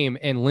game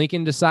and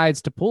Lincoln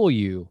decides to pull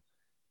you,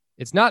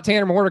 it's not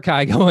Tanner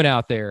Mordecai going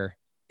out there.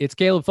 It's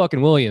Caleb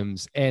fucking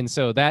Williams. And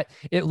so that,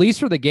 at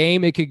least for the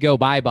game, it could go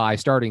bye-bye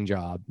starting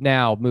job.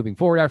 Now, moving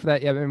forward after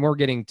that, yeah, and we're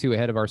getting too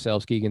ahead of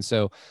ourselves, Keegan.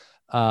 So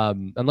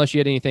unless you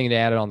had anything to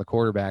add on the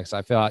quarterbacks,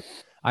 I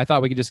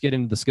thought we could just get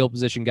into the skill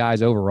position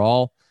guys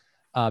overall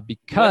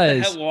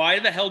because... Why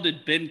the hell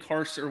did Ben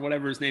Carson or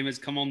whatever his name is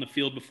come on the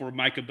field before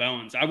Micah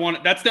Bowens?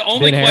 That's the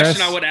only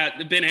question I would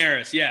ask. Ben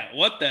Harris, yeah.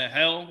 What the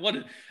hell?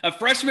 A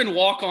freshman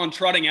walk-on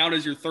trotting out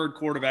as your third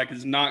quarterback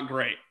is not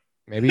great.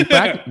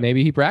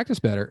 Maybe he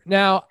practiced better.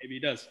 Now, maybe he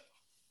does.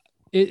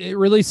 It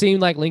really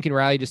seemed like Lincoln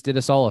Riley just did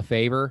us all a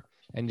favor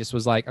and just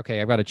was like, okay,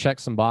 I've got to check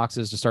some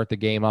boxes to start the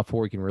game up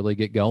before we can really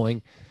get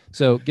going.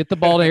 So get the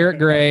ball to Eric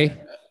Gray,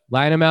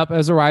 line him up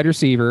as a wide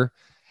receiver,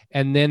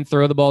 and then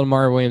throw the ball to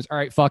Mario Williams. All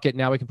right, fuck it.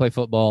 Now we can play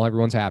football.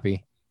 Everyone's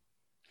happy.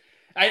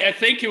 I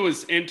think it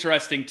was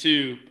interesting,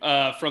 too,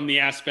 from the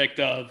aspect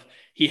of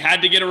he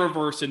had to get a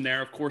reverse in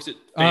there. Of course, it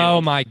failed.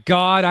 Oh, my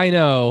God, I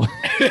know.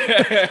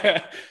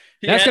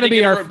 That's going to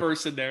be our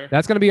reverse in there.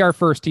 That's going to be our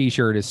first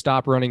T-shirt is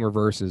stop running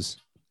reverses.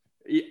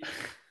 Yeah.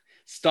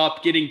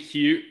 Stop getting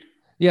cute.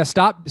 Yeah,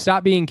 stop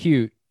being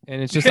cute.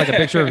 And it's just like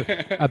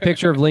a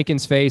picture of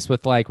Lincoln's face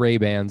with like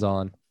Ray-Bans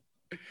on.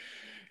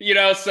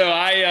 So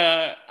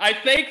I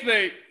think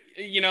that,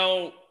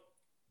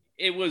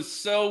 it was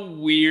so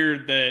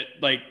weird that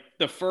like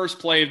the first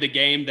play of the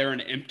game, they're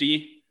in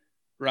empty,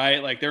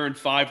 right? Like they're in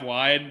 5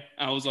 wide.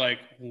 I was like,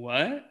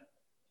 what?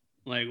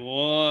 Like,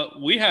 what?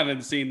 We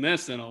haven't seen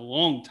this in a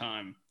long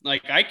time.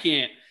 Like,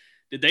 did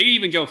they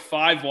even go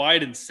 5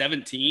 wide in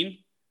 17?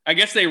 I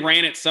guess they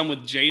ran it some with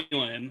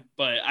Jalen,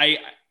 but I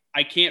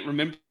can't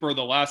remember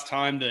the last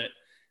time that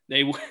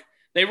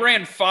they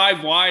ran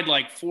 5 wide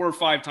like 4 or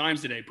 5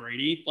 times today,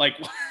 Brady. Like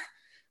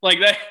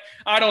that.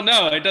 I don't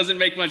know. It doesn't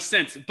make much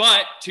sense.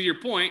 But to your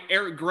point,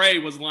 Eric Gray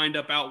was lined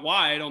up out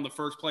wide on the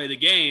first play of the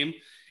game.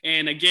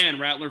 And again,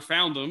 Rattler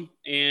found him.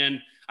 And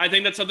I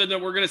think that's something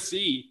that we're going to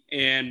see.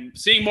 And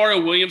seeing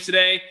Mario Williams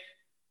today,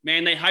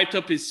 man, they hyped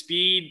up his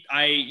speed.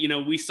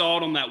 We saw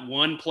it on that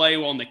one play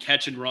on the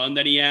catch and run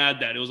that he had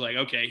that it was like,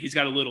 okay, he's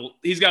got a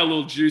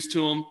little juice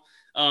to him.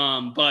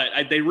 But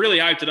they really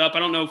hyped it up. I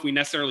don't know if we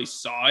necessarily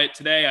saw it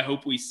today. I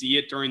hope we see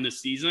it during the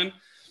season.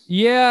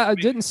 Yeah.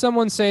 Didn't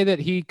someone say that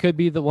he could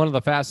be one of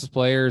the fastest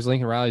players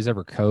Lincoln Riley's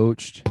ever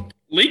coached?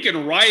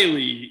 Lincoln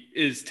Riley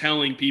is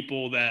telling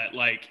people that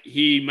like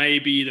he may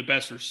be the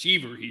best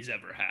receiver he's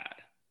ever had.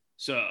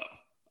 So,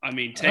 I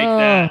mean,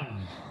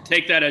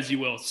 take that as you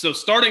will. So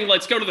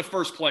let's go to the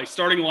first play.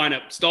 Starting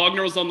lineup.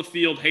 Stogner was on the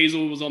field.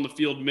 Hazel was on the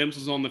field. Mims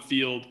was on the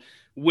field.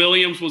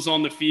 Williams was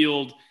on the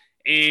field.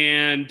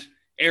 And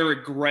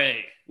Eric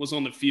Gray was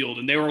on the field.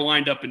 And they were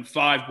lined up in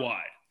 5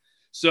 wide.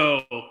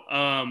 So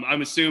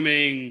I'm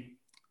assuming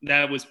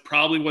that was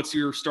probably what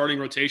your starting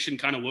rotation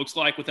kind of looks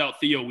like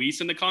without Theo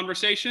Weiss in the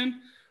conversation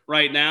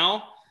right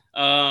now. So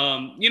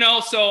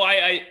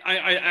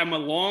I'm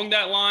along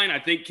that line. I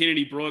think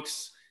Kennedy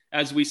Brooks,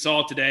 as we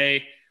saw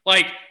today,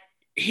 like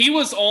he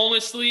was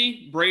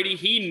honestly, Brady,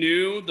 he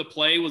knew the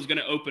play was going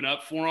to open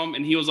up for him.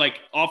 And he was like,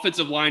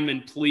 offensive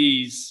lineman,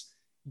 please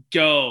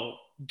go,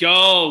 get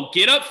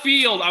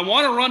upfield. I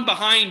want to run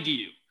behind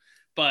you.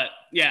 But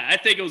yeah,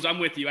 I'm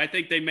with you. I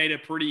think they made a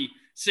pretty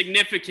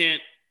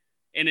significant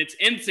And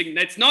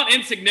it's not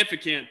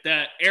insignificant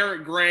that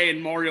Eric Gray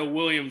and Mario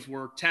Williams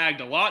were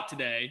tagged a lot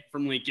today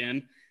from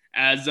Lincoln.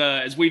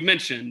 As we've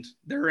mentioned,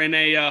 they're in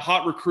a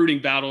hot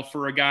recruiting battle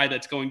for a guy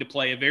that's going to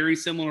play a very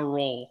similar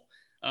role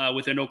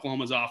within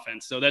Oklahoma's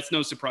offense. So that's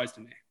no surprise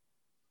to me.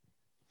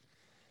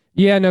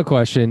 Yeah, no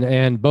question.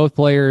 And both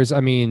players, I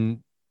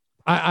mean,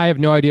 I have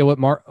no idea what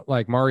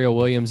Mario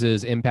Williams'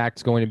 impact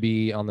is going to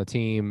be on the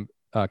team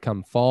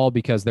come fall,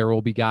 because there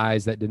will be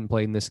guys that didn't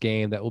play in this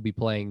game that will be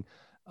playing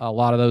a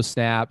lot of those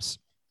snaps.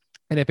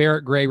 And if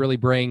Eric Gray really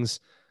brings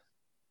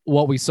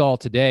what we saw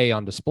today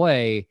on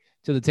display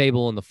to the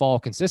table in the fall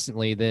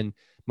consistently, then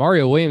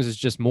Mario Williams is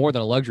just more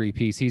than a luxury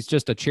piece. He's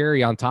just a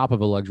cherry on top of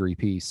a luxury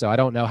piece. So I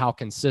don't know how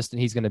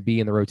consistent he's going to be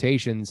in the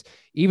rotations,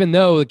 even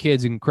though the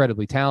kid's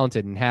incredibly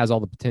talented and has all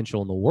the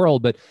potential in the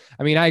world. But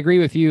I mean, I agree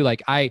with you.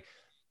 Like I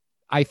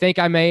think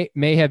I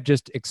may have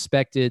just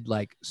expected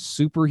like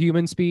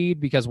superhuman speed,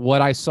 because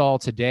what I saw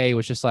today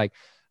was just like,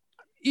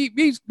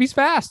 he's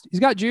fast. He's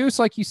got juice,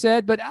 like you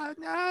said, but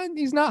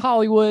he's not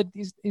Hollywood.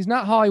 He's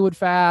not Hollywood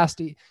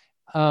fast.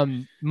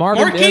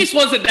 Marquise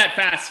wasn't that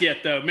fast yet,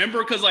 though. Remember,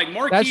 because like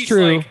Marquise, that's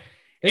true. Like,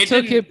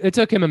 it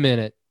took him a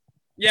minute.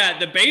 Yeah,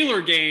 the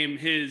Baylor game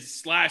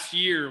his last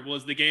year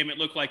was the game it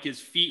looked like his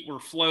feet were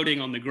floating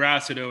on the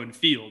grass at Owen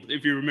Field,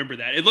 if you remember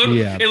that. It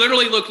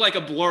literally looked like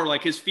a blur,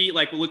 like his feet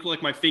like look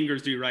like my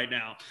fingers do right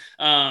now.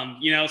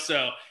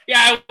 So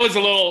yeah, it was a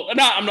little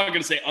I'm not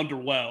gonna say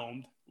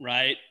underwhelmed,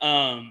 right?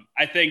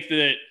 I think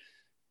that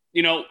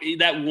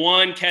that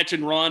one catch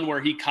and run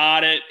where he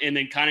caught it and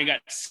then kind of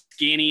got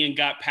skinny and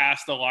got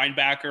past the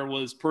linebacker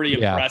was pretty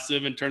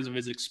impressive in terms of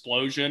his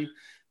explosion.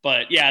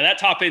 But yeah, that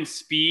top end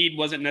speed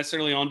wasn't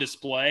necessarily on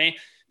display.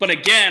 But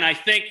again, I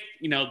think,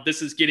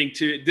 this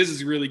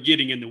is really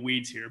getting in the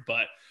weeds here.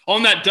 But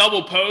on that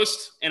double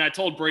post, and I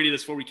told Brady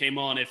this before we came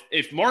on,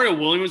 if Mario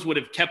Williams would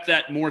have kept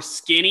that more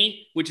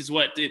skinny, which is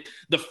what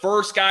the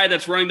first guy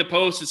that's running the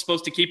post is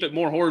supposed to keep it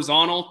more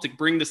horizontal to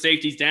bring the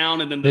safeties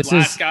down. And then this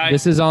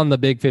is on the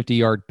big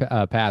 50-yard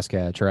pass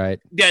catch,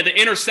 right? Yeah, the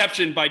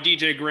interception by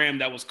DJ Graham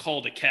that was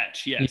called a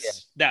catch.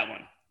 Yes, That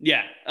one.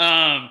 Yeah.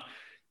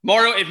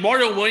 If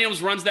Mario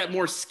Williams runs that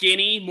more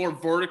skinny, more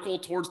vertical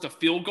towards the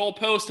field goal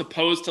post,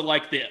 opposed to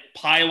like the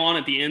pylon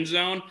at the end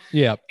zone,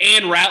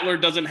 and Rattler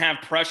doesn't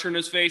have pressure in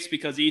his face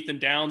because Ethan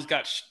Downs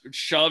got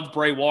shoved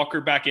Bray Walker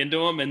back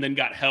into him and then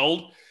got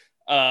held.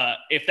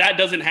 If that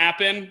doesn't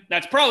happen,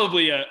 that's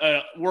probably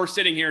we're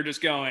sitting here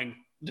just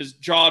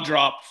jaw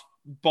drop,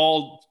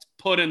 ball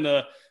put in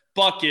the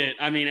bucket.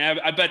 I mean,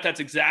 I bet that's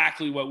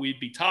exactly what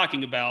we'd be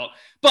talking about.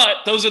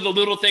 But those are the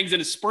little things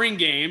in a spring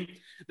game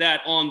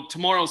that on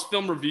tomorrow's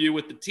film review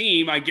with the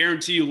team, I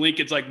guarantee you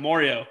Lincoln's like,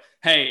 Mario,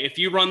 hey, if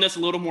you run this a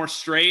little more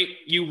straight,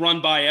 you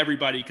run by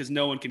everybody because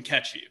no one can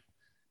catch you.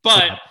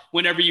 But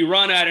whenever you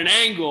run at an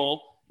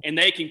angle and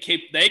they can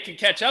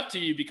catch up to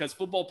you because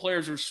football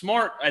players are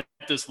smart at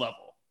this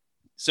level.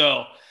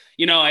 So,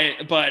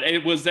 but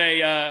it was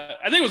I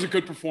think it was a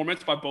good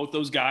performance by both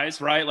those guys,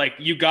 right? Like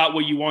you got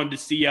what you wanted to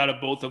see out of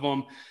both of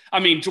them.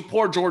 I mean,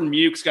 poor Jordan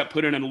Mukes got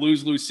put in a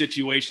lose-lose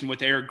situation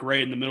with Eric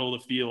Gray in the middle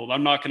of the field.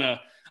 I'm not gonna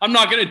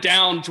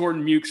down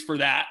Jordan Mukes for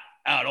that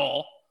at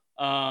all.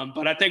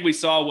 But I think we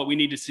saw what we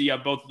need to see out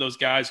of both of those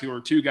guys, who are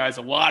two guys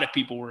a lot of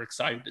people were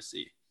excited to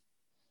see.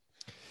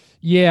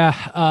 Yeah.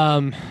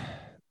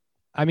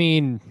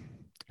 In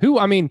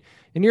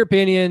your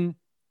opinion,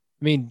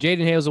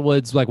 Jaden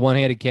Hazelwood's like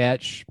one-handed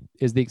catch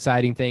is the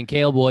exciting thing.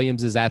 Caleb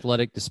Williams'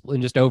 athletic display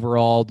and just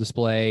overall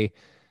display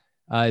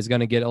is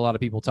going to get a lot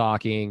of people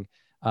talking.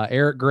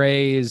 Eric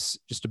Gray's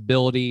just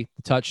ability,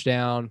 the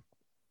touchdown,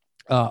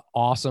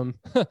 awesome.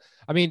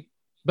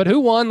 But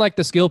who won like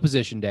the skill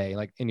position day,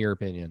 like in your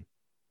opinion?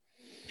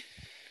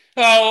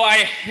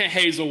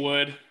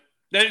 Hazelwood.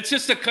 It's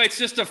just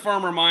a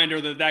firm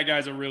reminder that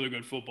guy's a really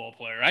good football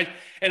player.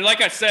 And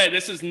like I said,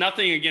 this is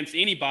nothing against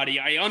anybody.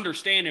 I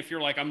understand if you're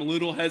like, I'm a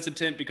little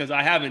hesitant because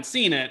I haven't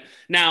seen it.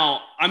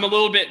 Now,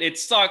 it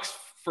sucks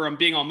from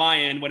being on my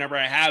end whenever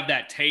I have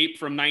that tape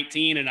from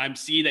 19 and I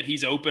see that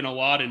he's open a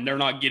lot and they're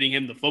not getting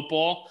him the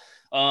football.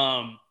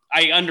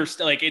 I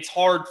understand, like, it's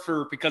hard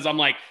because I'm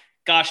like,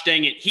 gosh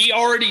dang it, he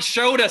already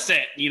showed us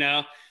it,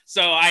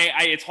 So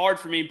it's hard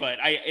for me, but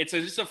it's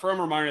just a firm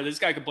reminder this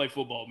guy can play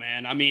football,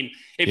 man. I mean,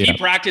 if he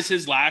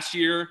practices last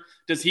year,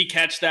 does he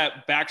catch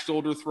that back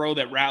shoulder throw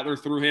that Rattler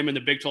threw him in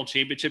the Big 12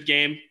 championship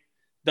game?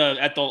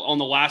 On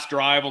the last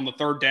drive on the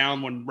third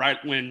down when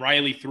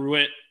Riley threw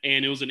it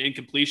and it was an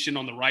incompletion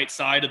on the right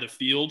side of the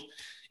field.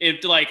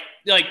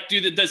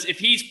 If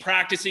he's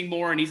practicing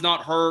more and he's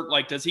not hurt,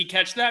 like, does he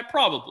catch that?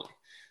 Probably.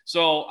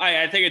 So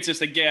I think it's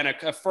just, again,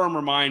 a firm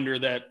reminder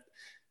that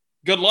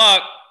good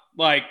luck.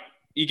 Like,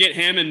 you get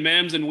him and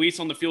Mims and Weiss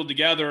on the field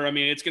together. I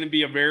mean, it's going to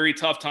be a very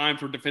tough time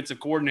for defensive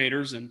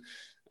coordinators. And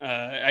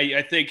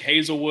I think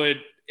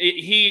Hazelwood,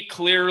 he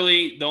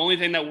clearly, the only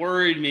thing that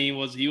worried me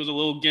was he was a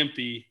little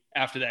gimpy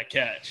after that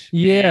catch.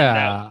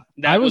 Yeah.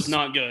 That was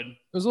not good. It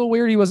was a little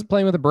weird he wasn't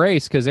playing with a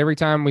brace, because every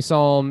time we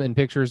saw him in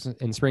pictures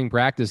in spring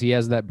practice, he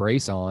has that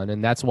brace on.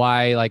 And that's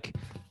why, like,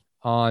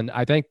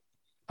 I think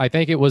I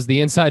think it was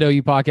the Inside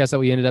OU podcast that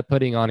we ended up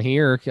putting on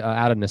here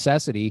out of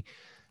necessity.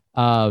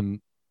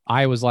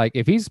 I was like,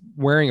 if he's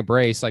wearing a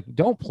brace, like,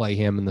 don't play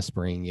him in the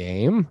spring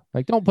game.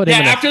 Like, don't put him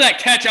in after that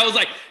catch, I was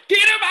like, get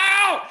him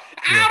out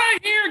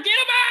of here, get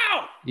him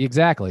out.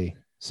 Exactly.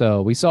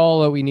 So we saw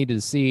what we needed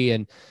to see.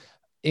 And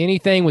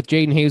anything with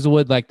Jaden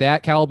Hazelwood, like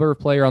that caliber of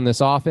player on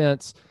this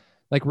offense,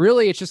 like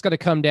really it's just going to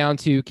come down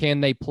to, can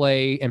they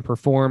play and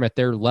perform at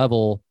their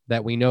level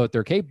that we know that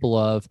they're capable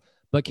of,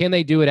 but can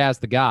they do it as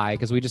the guy?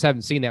 Because we just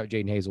haven't seen that with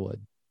Jaden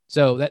Hazelwood.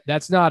 So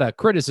that's not a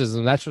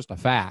criticism. That's just a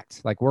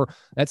fact. Like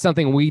that's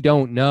something we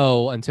don't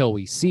know until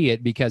we see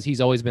it, because he's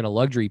always been a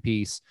luxury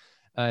piece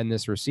in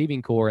this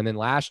receiving core. And then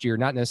last year,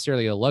 not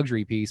necessarily a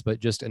luxury piece, but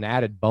just an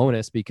added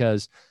bonus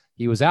because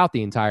he was out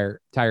the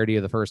entirety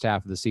of the first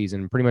half of the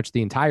season, pretty much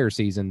the entire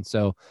season.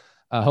 So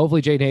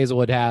hopefully Jaden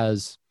Hazelwood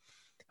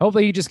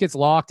hopefully he just gets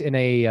locked in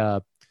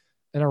a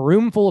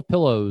room full of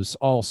pillows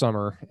all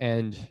summer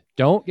and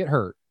don't get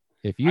hurt.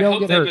 If you don't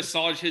get hurt,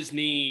 massage his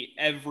knee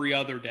every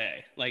other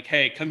day. Like,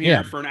 hey, come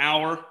here for an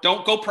hour.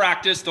 Don't go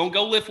practice. Don't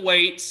go lift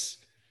weights.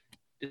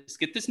 Just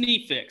get this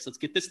knee fixed. Let's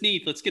get this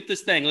knee. Let's get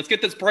this thing. Let's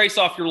get this brace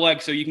off your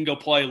leg so you can go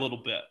play a little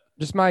bit.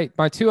 Just my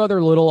two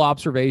other little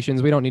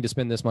observations. We don't need to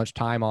spend this much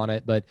time on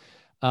it, but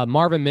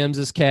Marvin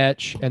Mims's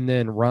catch and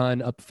then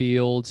run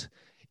upfield.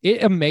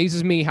 It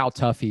amazes me how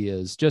tough he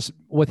is just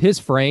with his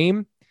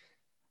frame.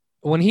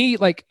 When he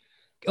like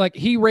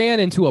he ran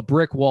into a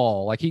brick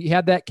wall. Like he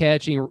had that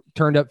catch, he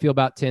turned upfield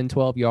about 10,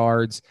 12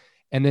 yards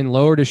and then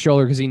lowered his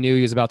shoulder because he knew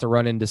he was about to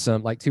run into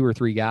some like 2 or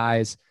 3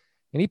 guys.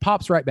 And he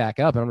pops right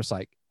back up. And I'm just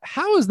like,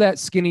 how is that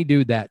skinny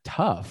dude that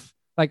tough?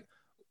 Like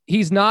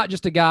he's not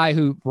just a guy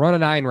who run a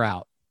 9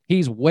 route.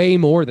 He's way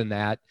more than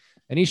that.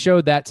 And he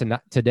showed that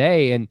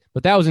today.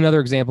 But that was another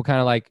example, kind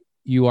of like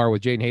you are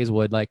with Jaden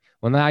Hazelwood. Like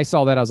when I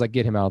saw that, I was like,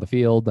 get him out of the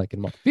field. Like, get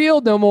him off the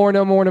field. No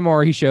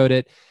more. He showed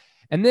it.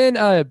 And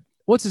then,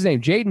 what's his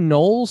name? Jaden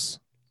Knowles,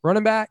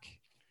 running back.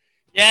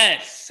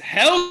 Yes.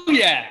 Hell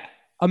yeah.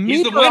 A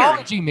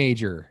meteorology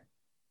major.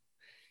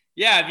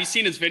 Yeah. Have you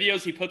seen his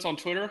videos he puts on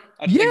Twitter?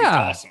 I think it's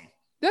awesome.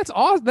 That's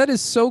awesome. That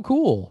is so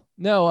cool.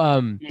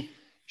 No,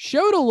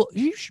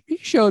 he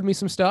showed me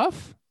some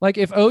stuff. Like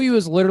if OU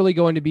is literally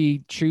going to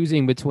be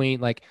choosing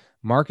between like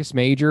Marcus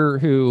Major,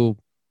 who,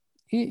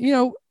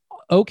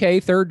 okay,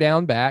 third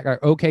down back, or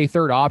okay,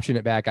 third option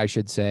at back, I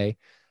should say,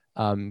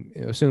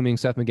 assuming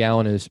Seth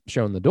McGowan is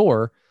shown the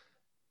door.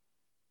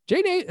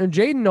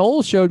 Jaden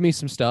Knowles showed me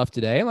some stuff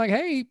today. I'm like,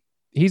 hey,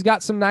 he's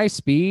got some nice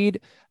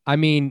speed. I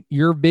mean,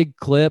 your big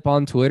clip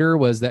on Twitter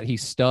was that he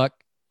stuck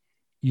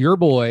your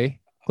boy,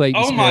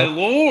 Clayton Smith. My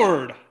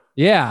Lord.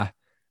 Yeah.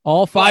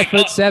 All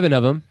 5'7"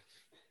 of them.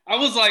 I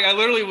was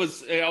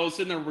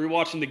sitting there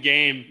rewatching the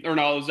game, or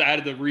no, I was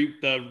added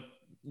the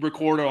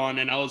recorder on,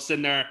 and I was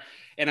sitting there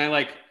and I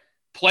like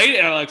played it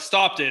and I like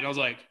stopped it. And I was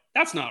like,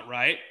 that's not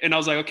right. And I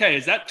was like, okay,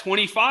 is that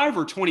 25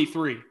 or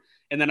 23?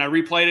 And then I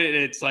replayed it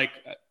and it's like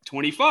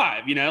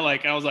 25,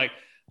 like I was like,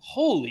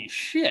 holy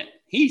shit,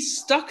 he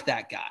stuck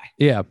that guy.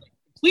 Yeah.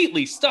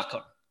 Completely stuck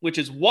him, which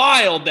is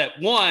wild that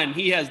one,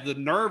 he has the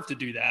nerve to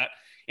do that.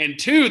 And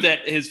two,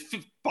 that his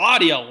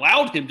body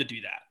allowed him to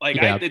do that. Like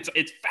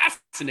it's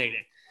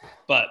fascinating,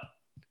 but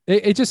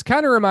it just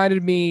kind of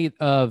reminded me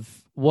of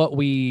what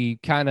we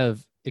kind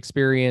of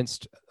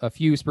experienced a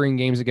few spring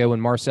games ago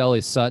when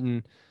Marcellus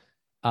Sutton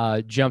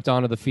jumped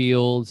onto the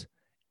field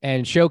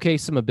and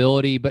showcased some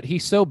ability, but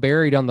he's so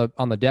buried on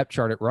the depth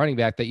chart at running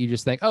back that you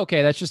just think,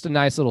 okay, that's just a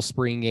nice little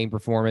spring game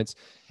performance.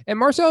 And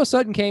Marcellus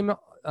Sutton came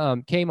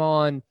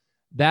on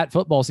that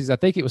football season, I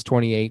think it was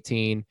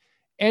 2018,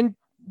 and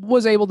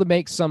was able to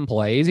make some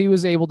plays. He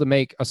was able to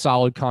make a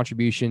solid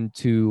contribution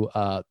to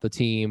the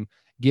team,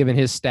 given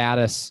his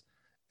status,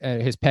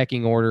 his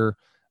pecking order,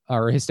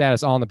 or his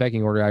status on the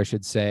pecking order, I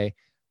should say.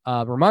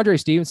 Ramondre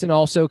Stevenson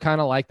also kind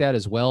of like that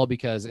as well,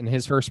 because in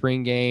his first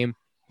spring game,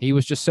 he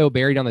was just so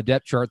buried on the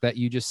depth chart that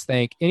you just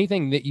think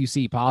anything that you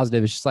see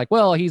positive is just like,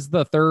 well, he's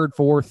the 3rd,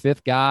 4th,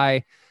 5th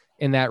guy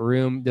in that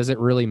room. Does it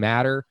really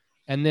matter?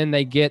 And then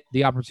they get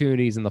the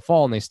opportunities in the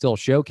fall and they still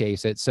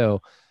showcase it.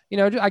 So,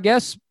 I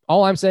guess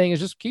all I'm saying is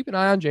just keep an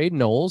eye on Jaden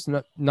Knowles,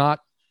 not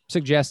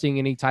suggesting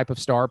any type of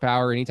star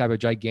power, any type of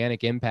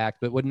gigantic impact,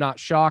 but would not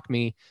shock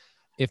me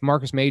if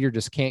Marcus Major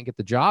just can't get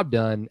the job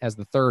done as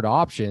the 3rd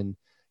option.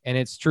 And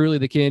it's truly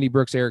the Kennedy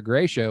Brooks, Eric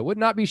Gray show. Would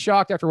not be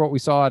shocked after what we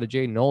saw out of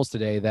Jaden Knowles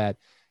today that,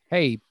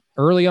 hey,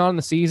 early on in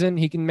the season,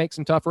 he can make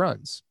some tough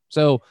runs.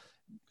 So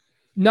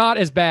not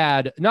as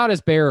bad, not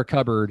as bare a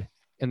cupboard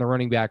in the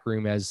running back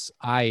room as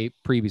I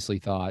previously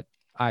thought,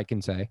 I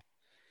can say.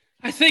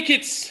 I think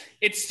it's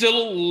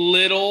still a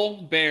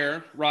little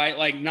bare, right?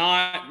 Like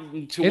not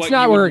to it's what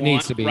not you where would it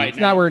needs want to be. right It's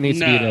now. not where it needs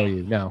to be No. at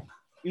OU.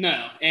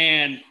 No.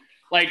 And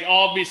like,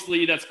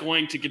 obviously that's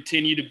going to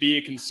continue to be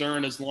a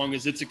concern as long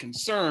as it's a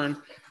concern.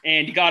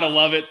 And you got to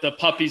love it. The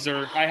puppies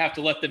I have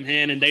to let them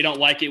in and they don't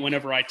like it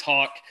whenever I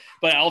talk,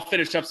 but I'll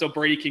finish up so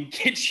Brady can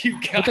get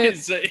you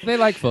guys. They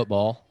like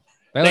football.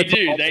 They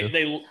do.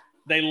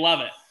 They love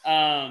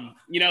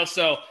it.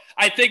 So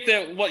I think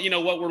that what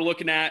we're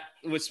looking at,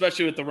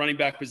 especially with the running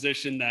back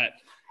position, that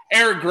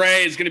Eric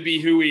Gray is going to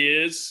be who he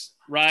is,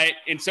 right?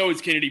 And so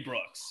is Kennedy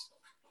Brooks.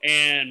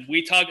 And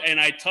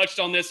I touched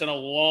on this in a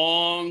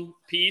long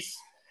piece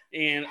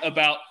and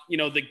about,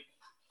 the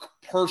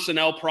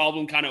personnel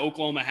problem kind of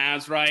Oklahoma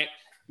has, right?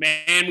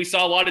 Man, we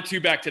saw a lot of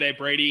two-back today,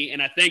 Brady,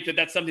 and I think that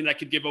that's something that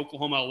could give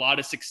Oklahoma a lot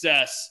of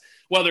success,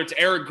 whether it's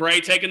Eric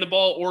Gray taking the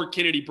ball or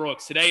Kennedy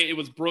Brooks. Today it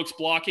was Brooks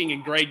blocking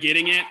and Gray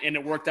getting it, and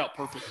it worked out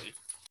perfectly.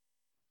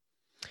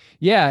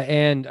 Yeah,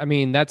 and I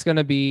mean, that's going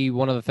to be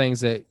one of the things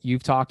that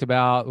you've talked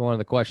about, one of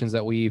the questions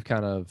that we've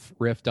kind of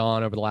riffed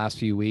on over the last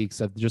few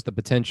weeks of just the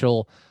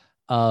potential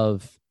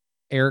of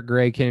Eric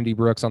Gray, Kennedy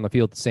Brooks on the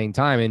field at the same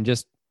time. And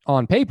just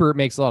on paper, it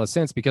makes a lot of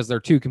sense because they're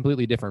two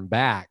completely different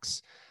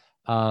backs.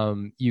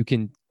 You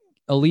can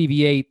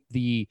alleviate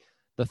the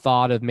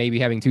thought of maybe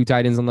having two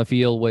tight ends on the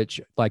field,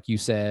 which, like you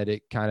said,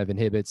 it kind of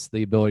inhibits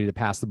the ability to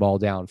pass the ball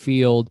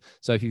downfield.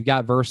 So if you've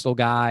got versatile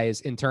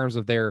guys in terms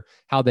of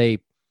how they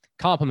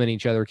complement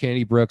each other,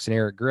 Kennedy Brooks and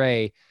Eric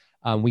Gray,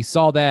 we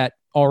saw that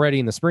already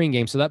in the spring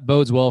game. So that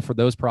bodes well for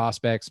those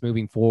prospects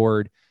moving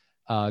forward,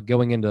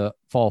 going into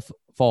fall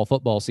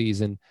football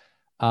season.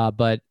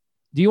 But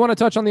do you want to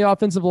touch on the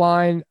offensive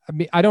line? I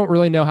mean, I don't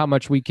really know how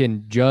much we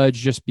can judge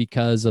just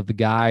because of the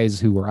guys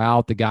who were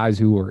out, the guys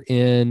who were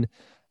in.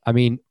 I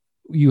mean,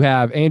 you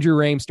have Andrew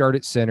Raym start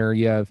at center.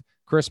 You have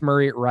Chris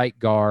Murray at right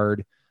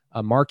guard,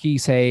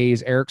 Marquise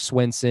Hayes, Eric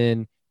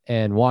Swinson,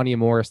 and Wanya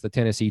Morris, the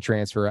Tennessee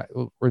transfer.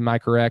 Am I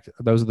correct?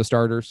 Those are the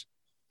starters?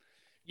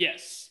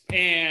 Yes.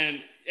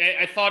 And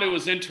I thought it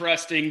was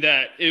interesting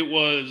that it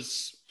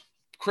was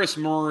Chris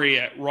Murray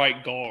at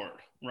right guard,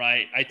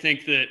 right? I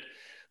think that,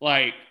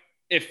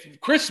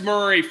 if Chris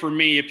Murray, for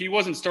me, if he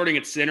wasn't starting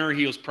at center,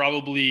 he was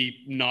probably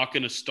not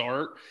going to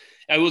start.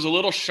 It was a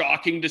little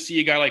shocking to see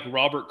a guy like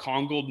Robert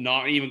Congold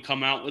not even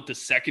come out with the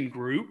second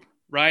group,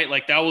 right?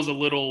 That was a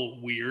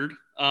little weird.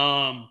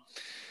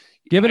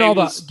 Given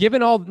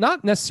all,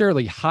 not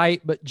necessarily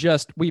hype, but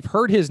just we've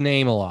heard his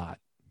name a lot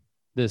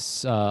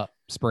this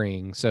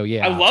spring. So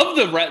yeah, I love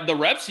the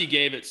reps he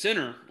gave at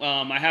center.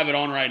 I have it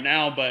on right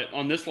now, but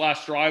on this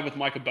last drive with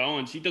Micah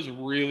Bowens, he does a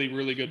really,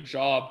 really good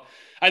job.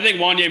 I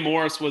think Wanya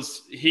Morris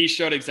he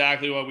showed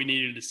exactly what we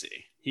needed to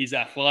see. He's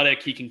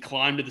athletic. He can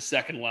climb to the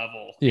second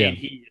level. Yeah. And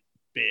he is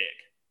big.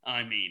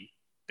 I mean,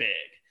 big.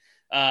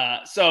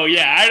 So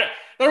yeah,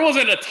 there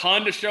wasn't a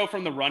ton to show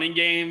from the running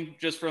game,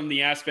 just from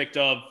the aspect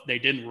of they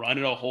didn't run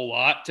it a whole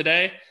lot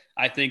today.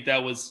 I think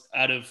that was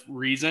out of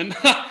reason.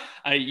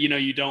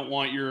 You don't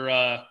want your,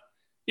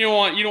 you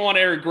don't want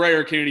Eric Gray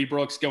or Kennedy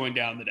Brooks going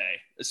down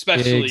today,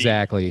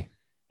 especially.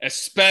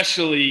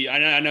 Especially,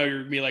 I know you're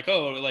gonna be like,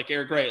 oh, like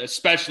Eric Gray,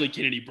 especially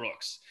Kennedy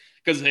Brooks.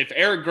 Because if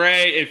Eric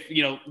Gray,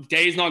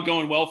 day's not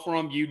going well for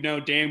him,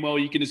 damn well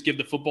you can just give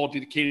the football to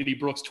Kennedy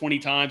Brooks 20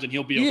 times and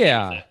he'll be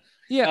okay with it.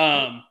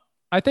 Yeah.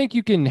 I think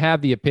you can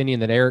have the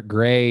opinion that Eric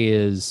Gray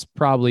is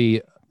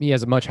probably he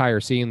has a much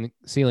higher ceiling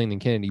than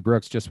Kennedy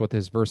Brooks just with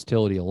his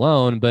versatility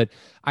alone. But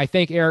I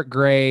think Eric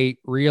Gray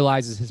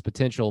realizes his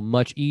potential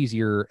much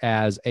easier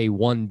as a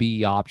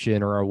 1B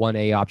option or a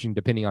 1A option,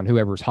 depending on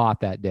whoever's hot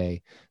that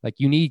day.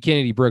 You need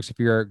Kennedy Brooks if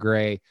you're Eric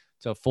Gray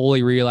to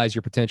fully realize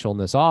your potential in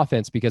this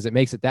offense, because it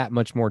makes it that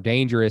much more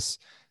dangerous.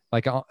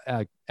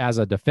 As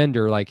a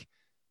defender,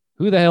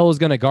 who the hell is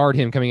going to guard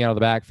him coming out of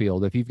the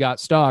backfield? If you've got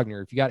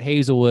Stogner, if you got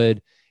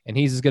Hazelwood, and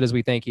he's as good as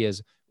we think he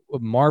is,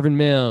 Marvin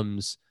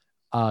Mims,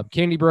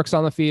 Kennedy Brooks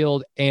on the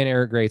field, and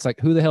Eric Gray. It's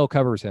who the hell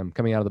covers him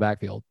coming out of the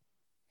backfield?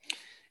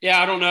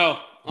 Yeah, I don't know.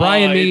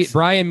 Brian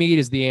Mead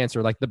is the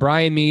answer, the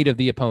Brian Mead of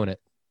the opponent.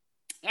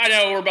 I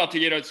know we're about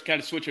to kind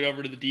of switch it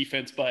over to the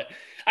defense, but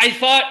I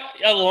thought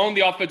along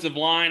the offensive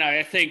line,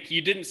 I think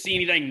you didn't see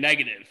anything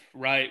negative,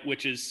 right?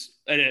 Which is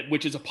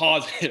a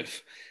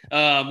positive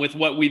with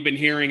what we've been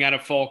hearing out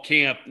of fall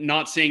camp.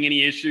 Not seeing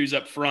any issues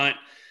up front.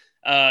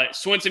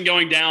 Swinson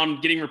going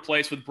down, getting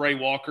replaced with Bray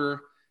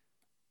Walker.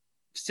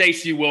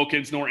 Stacey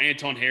Wilkins nor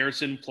Anton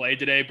Harrison played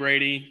today,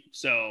 Brady.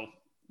 So,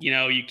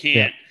 you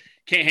can't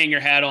hang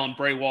your hat on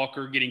Bray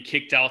Walker getting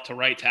kicked out to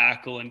right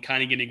tackle and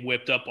kind of getting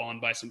whipped up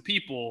on by some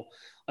people.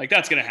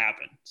 That's going to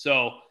happen.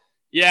 So,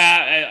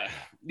 yeah,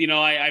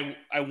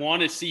 I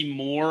want to see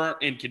more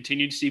and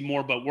continue to see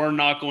more, but we're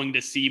not going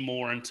to see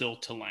more until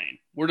Tulane.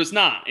 We're just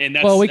not. And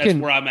that's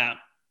where I'm at.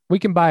 We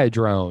can buy a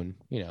drone,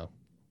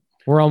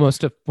 We're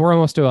almost to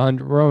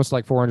 100. We're almost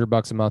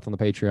 $400 a month on the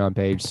Patreon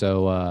page.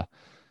 So,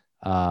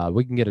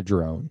 we can get a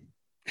drone.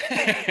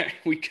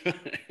 We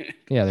could.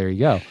 Yeah, there you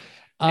go.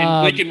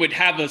 And Lincoln would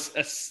have us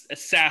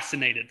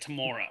assassinated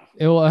tomorrow.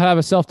 It will have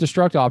a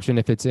self-destruct option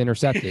if it's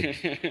intercepted.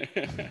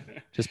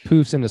 Just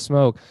poofs into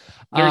smoke.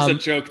 There's a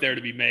joke there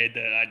to be made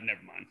that I'd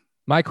never mind.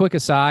 My quick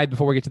aside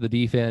before we get to the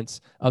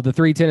defense, of the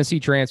 3 Tennessee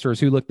transfers,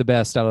 who looked the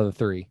best out of the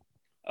 3?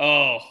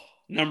 Oh,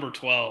 number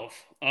 12.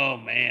 Oh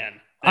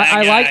man.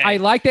 I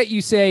like that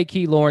you say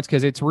Key Lawrence,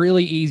 because it's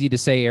really easy to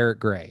say Eric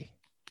Gray.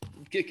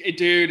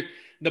 Dude,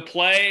 the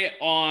play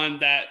on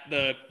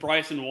the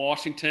Bryson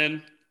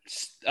Washington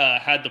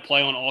had the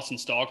play on Austin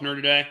Stogner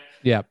today.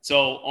 Yeah.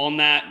 So on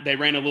that, they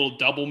ran a little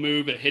double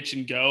move at hitch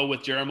and go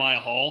with Jeremiah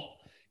Hall.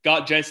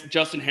 Got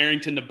Justin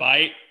Harrington to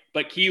bite,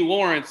 but Key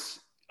Lawrence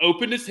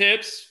opened his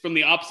hips from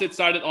the opposite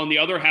side on the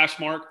other hash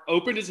mark,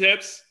 opened his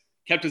hips,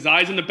 kept his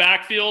eyes in the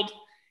backfield,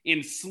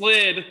 and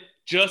slid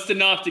just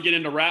enough to get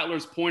into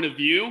Rattler's point of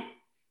view.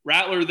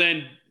 Rattler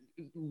then,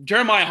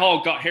 Jeremiah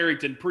Hall got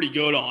Harrington pretty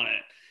good on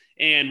it.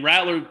 And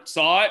Rattler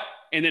saw it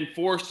and then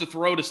forced to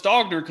throw to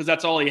Stogner because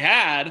that's all he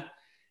had.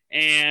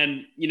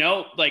 And,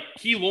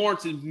 Key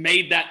Lawrence has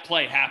made that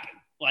play happen.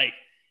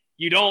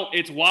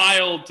 It's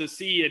wild to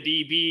see a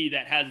DB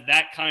that has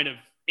that kind of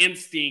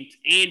instinct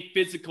and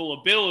physical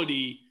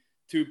ability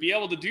to be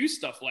able to do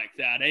stuff like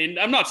that. And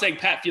I'm not saying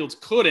Pat Fields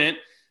couldn't,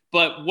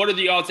 but what are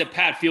the odds that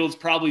Pat Fields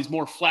probably is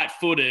more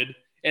flat-footed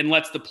and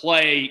lets the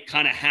play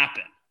kind of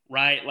happen,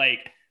 right?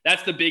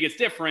 That's the biggest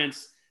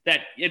difference.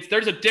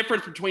 There's a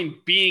difference between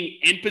being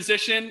in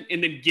position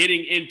and then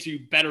getting into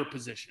better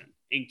position.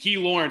 And Key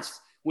Lawrence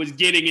was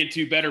getting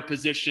into better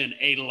position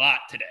a lot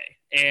today.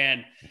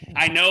 And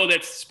I know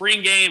that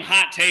spring game,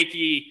 hot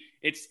takey,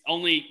 it's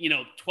only,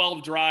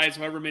 12 drives,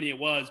 however many it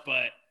was.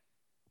 But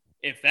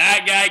if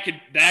that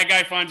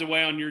guy finds a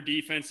way on your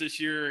defense this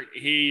year,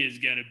 he is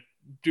going to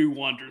do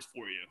wonders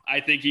for you.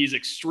 I think he's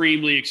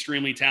extremely,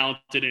 extremely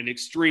talented and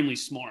extremely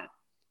smart.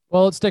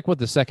 Well, let's stick with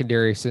the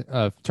secondary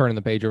of turning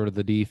the page over to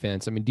the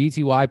defense. I mean,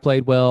 DTY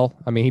played well.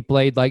 I mean, he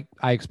played like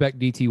I expect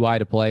DTY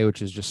to play,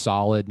 which is just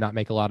solid, not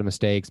make a lot of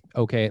mistakes.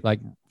 Okay,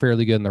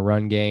 fairly good in the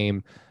run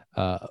game.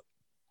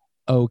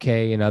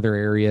 Okay in other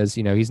areas.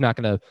 He's not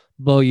going to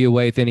blow you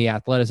away with any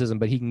athleticism,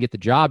 but he can get the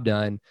job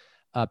done.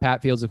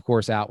 Pat Fields, of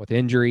course, out with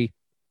injury.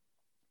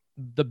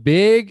 The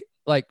big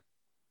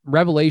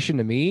revelation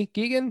to me,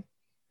 Keegan,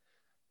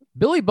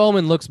 Billy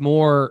Bowman looks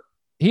more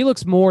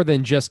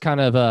than just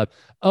kind of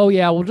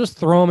we'll just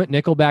throw him at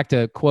nickelback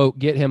to, quote,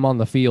 get him on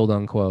the field,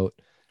 unquote.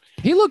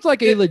 He looked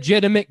like a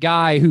legitimate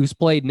guy who's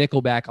played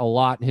nickelback a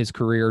lot in his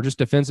career, just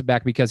defensive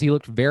back, because he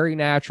looked very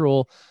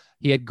natural.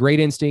 He had great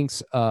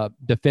instincts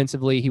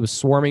defensively. He was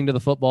swarming to the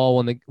football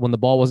when the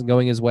ball wasn't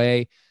going his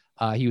way.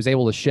 He was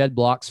able to shed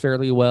blocks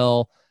fairly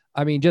well.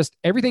 I mean, just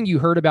everything you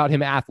heard about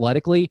him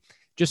athletically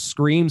just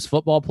screams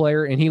football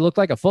player, and he looked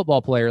like a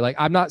football player.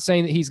 I'm not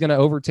saying that he's going to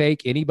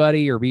overtake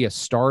anybody or be a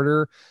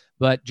starter,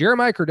 but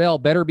Jeremiah Curdell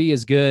better be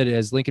as good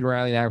as Lincoln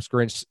Riley and Alex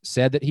Grinch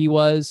said that he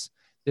was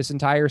this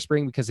entire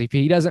spring, because if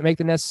he doesn't make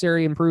the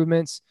necessary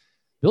improvements,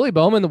 Billy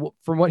Bowman,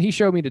 from what he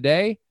showed me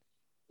today,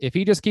 if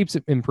he just keeps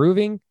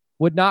improving,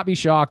 would not be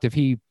shocked if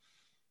he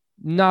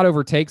not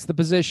overtakes the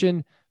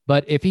position.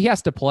 But if he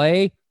has to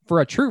play,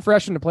 for a true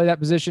freshman to play that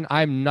position,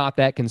 I'm not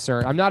that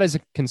concerned. I'm not as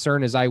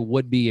concerned as I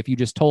would be if you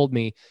just told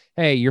me,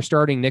 hey, you're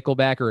starting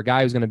nickelback, or a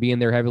guy who's going to be in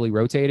there heavily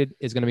rotated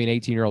is going to be an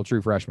 18-year-old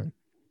true freshman.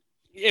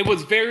 It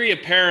was very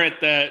apparent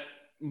that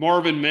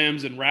Marvin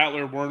Mims and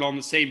Rattler weren't on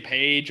the same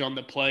page on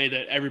the play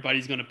that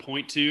everybody's going to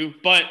point to,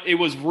 but it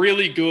was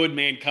really good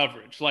man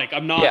coverage.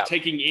 I'm not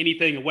taking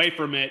anything away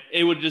from it.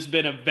 It would have just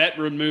been a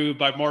veteran move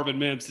by Marvin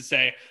Mims to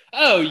say,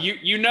 oh,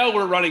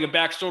 we're running a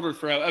back shoulder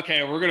throw.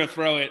 Okay, we're going to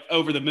throw it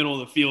over the middle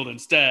of the field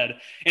instead.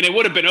 And it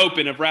would have been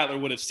open if Rattler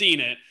would have seen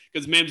it,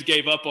 because Mims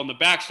gave up on the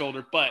back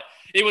shoulder, but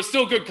it was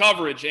still good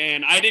coverage.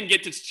 And I didn't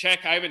get to check.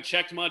 I haven't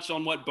checked much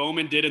on what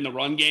Bowman did in the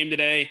run game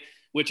today,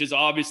 which is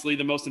obviously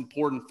the most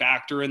important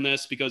factor in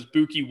this, because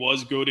Buki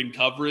was good in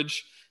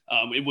coverage.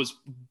 It was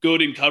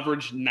good in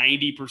coverage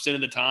 90%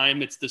 of the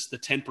time. It's just the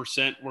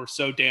 10% were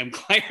so damn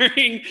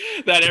glaring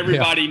that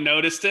everybody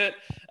noticed it.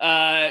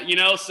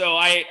 So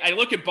I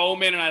look at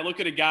Bowman and I look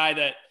at a guy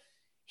that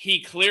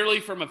he clearly,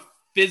 from a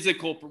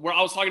physical, where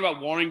I was talking about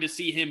wanting to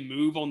see him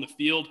move on the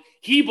field,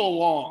 he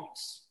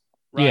belongs.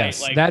 Right?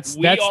 Yes,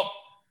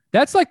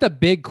 that's the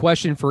big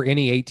question for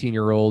any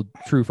 18-year-old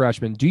true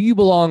freshman. Do you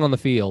belong on the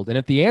field? And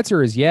if the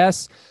answer is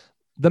yes,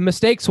 the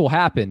mistakes will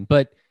happen.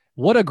 But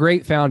what a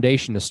great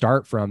foundation to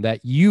start from, that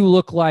you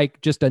look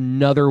like just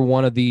another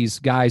one of these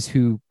guys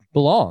who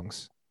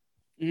belongs.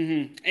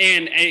 Mm-hmm.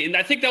 And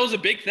I think that was a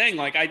big thing.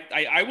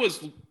 I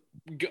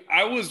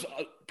was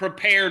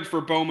prepared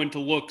for Bowman to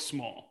look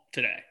small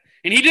today,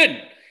 and he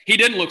didn't. He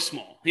didn't look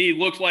small. He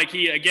looked like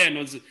he, again,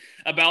 was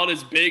about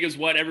as big as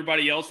what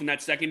everybody else in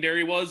that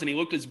secondary was, and he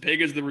looked as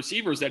big as the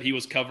receivers that he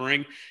was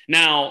covering.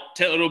 Now,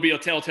 it'll be a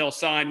telltale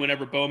sign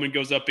whenever Bowman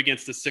goes up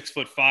against a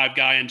 6'5"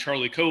 guy in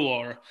Charlie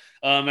Kolar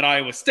at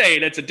Iowa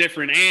State. It's a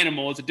different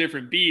animal. It's a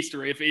different beast.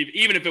 Or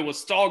even if it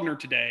was Stogner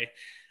today.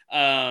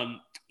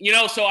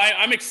 So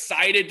I'm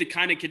excited to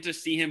kind of get to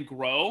see him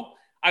grow.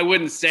 I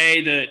wouldn't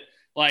say that,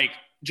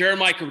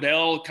 Jeremiah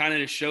Curdell kind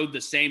of showed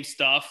the same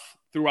stuff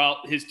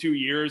throughout his 2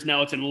 years.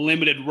 Now it's in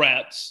limited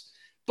reps.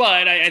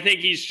 But I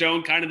think he's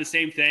shown kind of the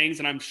same things,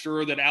 and I'm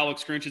sure that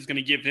Alex Grinch is going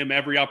to give him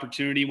every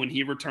opportunity when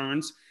he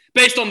returns.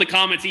 Based on the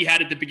comments he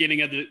had at the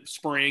beginning of the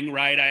spring,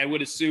 right, I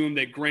would assume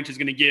that Grinch is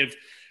going to give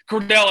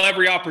Curdell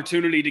every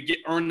opportunity to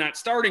earn that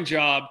starting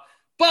job.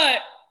 But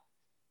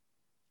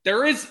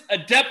there is a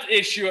depth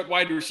issue at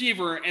wide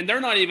receiver, and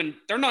they're not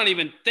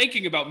even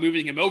thinking about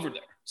moving him over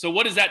there. So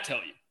what does that tell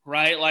you,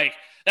 right?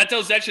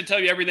 That should tell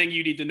you everything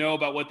you need to know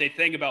about what they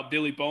think about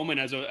Billy Bowman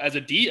as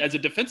a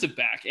defensive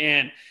back.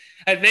 And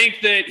I think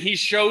that he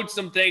showed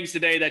some things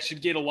today that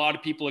should get a lot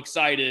of people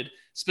excited,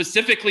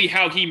 specifically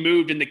how he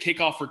moved in the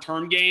kickoff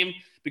return game,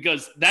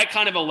 because that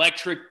kind of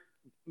electric,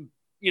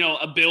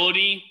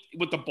 ability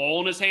with the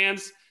ball in his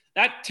hands,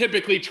 that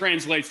typically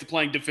translates to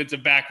playing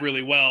defensive back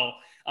really well.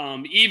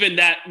 Even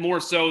that more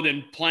so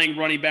than playing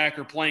running back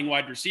or playing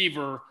wide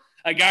receiver,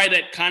 a guy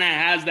that kind of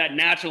has that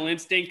natural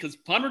instinct, because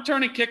punt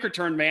return and kick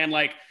return, man,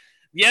 like,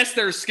 yes,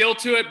 there's skill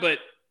to it, but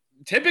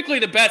typically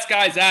the best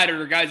guys at it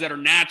are guys that are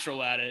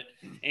natural at it.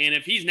 And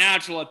if he's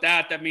natural at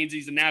that, that means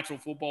he's a natural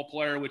football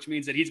player, which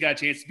means that he's got a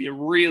chance to be a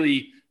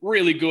really,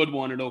 really good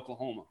one at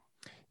Oklahoma.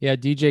 Yeah,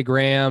 DJ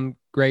Graham,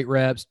 great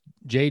reps.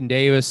 Jaden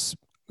Davis,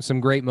 some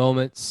great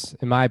moments,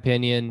 in my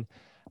opinion.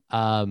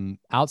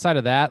 Outside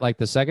of that, like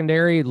the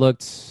secondary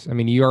looked, I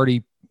mean, you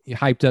already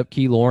hyped up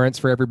Key Lawrence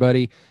for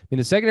everybody. I mean,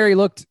 the secondary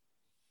looked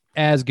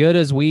as good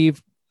as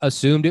we've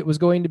assumed it was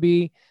going to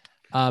be.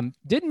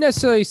 Didn't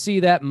necessarily see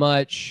that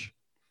much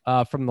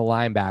from the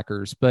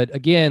linebackers, but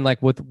again,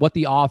 like with what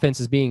the offense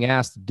is being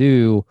asked to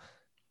do,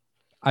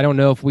 I don't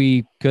know if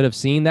we could have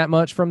seen that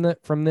much from them,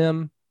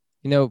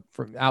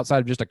 from outside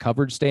of just a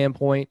coverage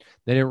standpoint.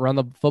 They didn't run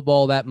the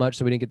football that much,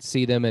 so we didn't get to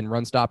see them in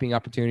run stopping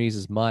opportunities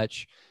as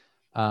much.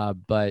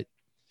 But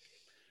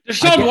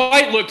Deshaun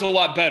White looked a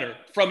lot better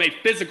from a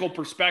physical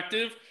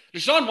perspective.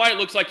 Deshaun White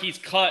looks like he's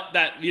cut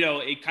that,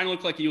 it kind of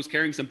looked like he was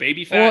carrying some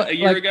baby fat a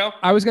year ago.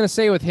 I was going to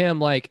say with him,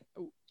 like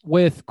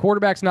with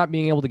quarterbacks not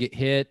being able to get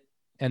hit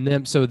and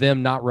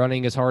them not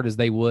running as hard as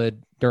they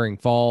would during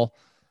fall.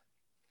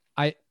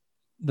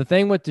 The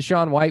thing with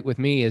Deshaun White with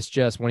me is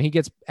just when he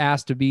gets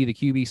asked to be the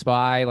QB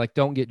spy, like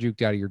don't get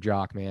juked out of your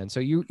jock, man. So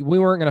we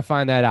weren't going to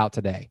find that out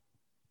today.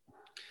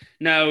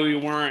 No, we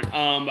weren't.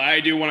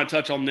 I do want to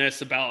touch on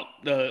this about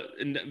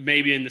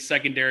maybe in the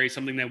secondary,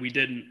 something that we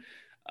didn't.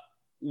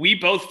 We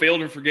both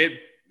failed to forget,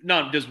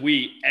 not just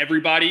we,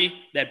 everybody,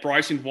 that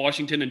Bryson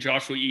Washington and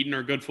Joshua Eaton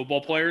are good football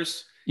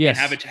players. Yes.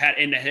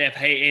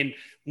 And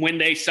when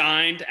they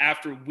signed,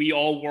 after we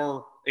all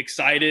were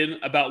excited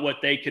about what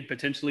they could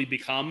potentially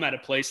become at a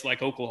place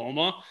like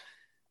Oklahoma,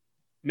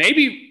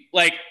 maybe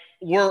like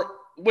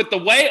with the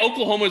way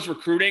Oklahoma's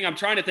recruiting, I'm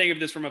trying to think of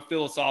this from a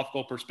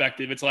philosophical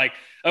perspective. It's like,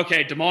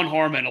 okay, Damon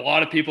Harmon, a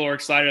lot of people are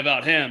excited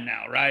about him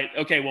now, right?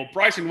 Okay, well,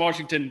 Bryson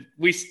Washington,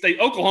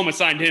 Oklahoma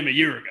signed him a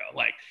year ago.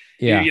 Like,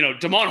 yeah.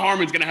 Damon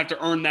Harmon's going to have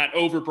to earn that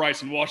over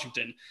Bryson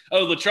Washington.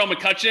 Oh, Latrell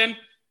McCutcheon,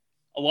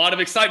 a lot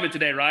of excitement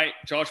today, right?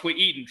 Joshua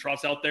Eaton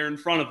trots out there in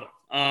front of him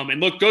and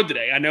looked good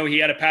today. I know he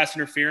had a pass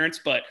interference,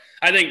 but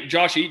I think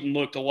Josh Eaton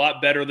looked a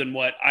lot better than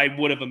what I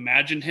would have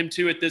imagined him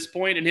to at this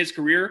point in his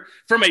career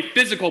from a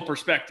physical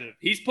perspective.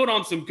 He's put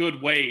on some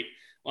good weight,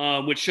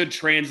 which should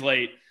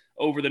translate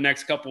over the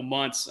next couple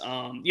months.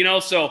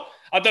 So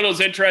I thought it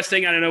was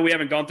interesting. I don't know, we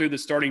haven't gone through the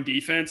starting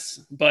defense,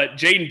 but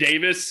Jaden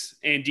Davis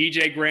and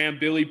DJ Graham,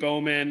 Billy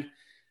Bowman,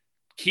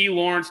 Key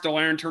Lawrence,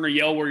 Delaren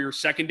Turner-Yell were your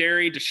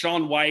secondary.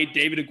 Deshaun White,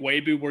 David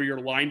Agwebu were your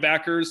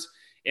linebackers.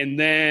 And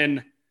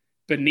then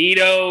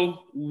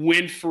Benito,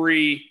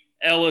 Winfrey,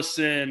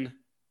 Ellison,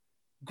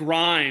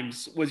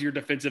 Grimes was your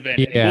defensive end.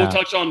 Yeah. We'll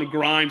touch on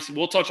Grimes.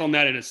 We'll touch on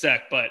that in a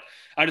sec, but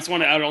I just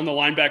want to add on the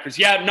linebackers.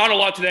 Yeah, not a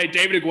lot today.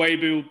 David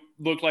Agwebu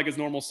looked like his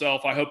normal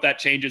self. I hope that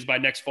changes by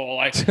next fall.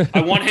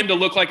 I want him to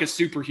look like a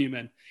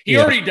superhuman. He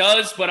already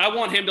does, but I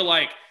want him to,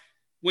 like,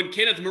 when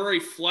Kenneth Murray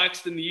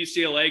flexed in the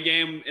UCLA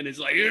game and is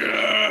like,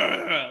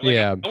 I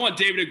want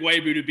David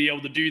Agwebu to be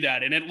able to do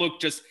that. And it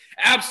looked just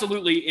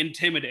absolutely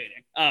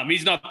intimidating.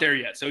 He's not there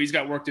yet, so he's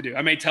got work to do.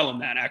 I may tell him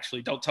that,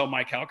 actually. Don't tell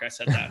Mike Houck I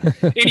said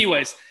that.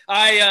 Anyways,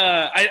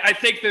 I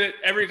think that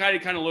everybody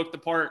kind of looked the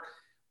part.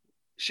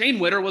 Shane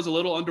Witter was a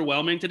little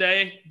underwhelming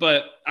today,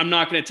 but I'm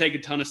not going to take a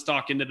ton of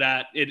stock into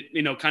that. It,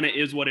 kind of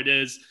is what it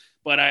is.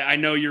 But I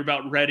know you're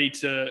about ready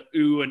to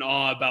ooh and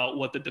ah about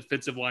what the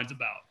defensive line's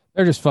about.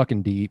 They're just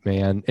fucking deep,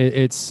 man.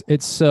 It's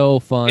so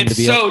fun. It's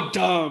to be so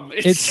dumb.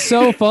 It's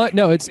so fun.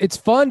 No, it's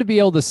fun to be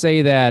able to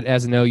say that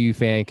as an OU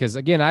fan, because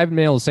again, I haven't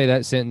been able to say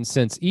that sentence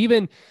since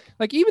even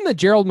the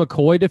Gerald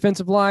McCoy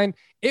defensive line.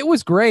 It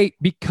was great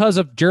because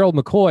of Gerald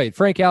McCoy.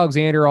 Frank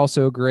Alexander,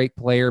 also a great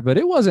player, but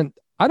it wasn't.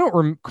 I don't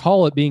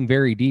recall it being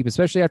very deep,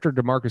 especially after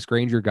DeMarcus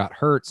Granger got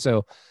hurt.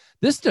 So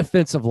this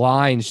defensive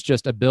line's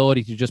just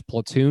ability to just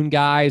platoon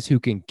guys who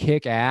can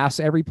kick ass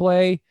every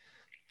play.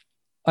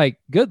 Like,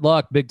 good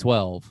luck, Big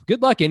 12.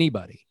 Good luck,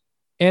 anybody.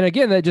 And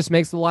again, that just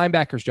makes the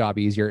linebackers' job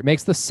easier. It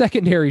makes the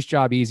secondary's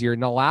job easier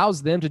and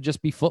allows them to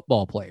just be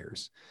football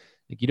players.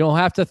 Like, you don't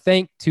have to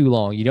think too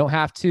long. You don't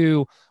have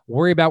to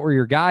worry about where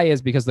your guy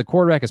is because the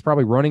quarterback is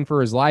probably running for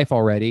his life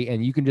already,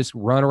 and you can just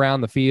run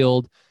around the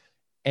field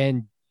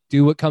and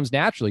do what comes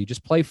naturally.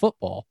 Just play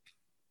football.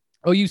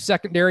 OU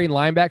secondary and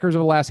linebackers over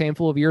the last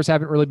handful of years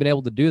haven't really been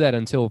able to do that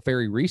until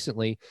very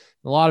recently.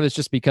 A lot of it's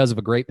just because of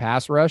a great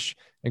pass rush,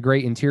 a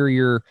great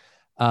interior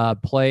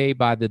play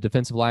by the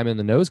defensive lineman and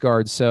the nose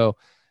guards. So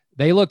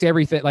they looked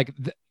everything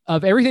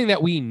of everything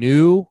that we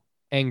knew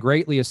and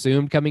greatly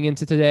assumed coming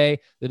into today,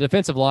 the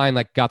defensive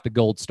line got the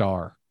gold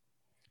star.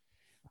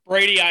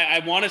 Brady,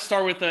 I want to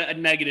start with a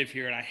negative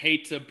here, and I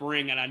hate to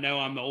bring, and I know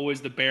I'm always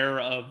the bearer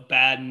of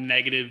bad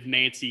negative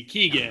Nancy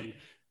Keegan,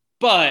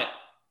 but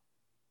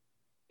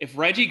if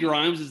Reggie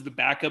Grimes is the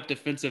backup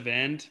defensive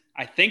end,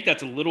 I think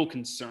that's a little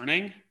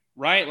concerning,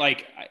 right?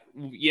 Like,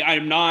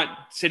 I'm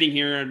not sitting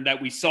here and that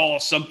we saw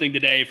something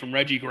today from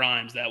Reggie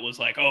Grimes that was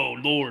like, oh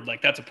Lord,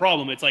 like that's a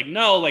problem. It's like,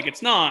 no, like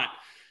it's not.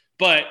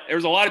 But there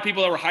was a lot of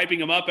people that were hyping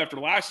him up after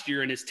last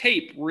year, and his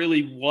tape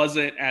really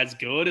wasn't as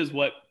good as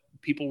what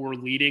people were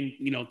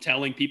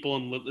telling people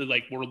and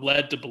like were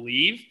led to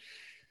believe.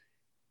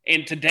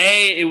 And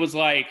today it was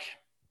like,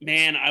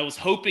 man, I was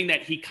hoping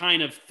that he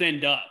kind of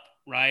thinned up,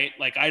 right?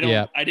 Like I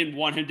didn't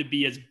want him to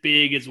be as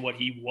big as what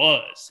he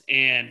was.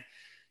 And,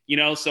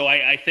 so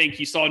I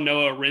think you saw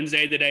Noah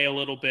Arinze today a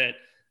little bit.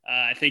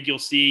 I think you'll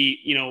see,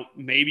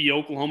 maybe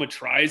Oklahoma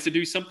tries to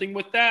do something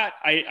with that.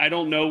 I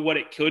don't know what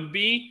it could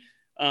be.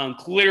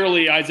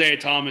 Clearly Isaiah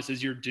Thomas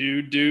is your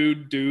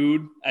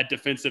dude at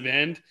defensive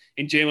end,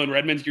 and Jalen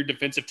Redmond's your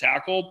defensive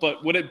tackle.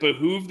 But would it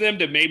behoove them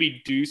to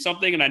maybe do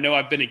something? And I know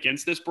I've been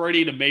against this,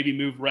 Brady, to maybe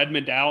move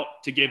Redmond out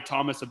to give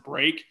Thomas a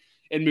break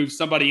and move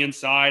somebody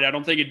inside. I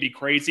don't think it'd be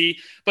crazy,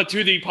 but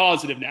to the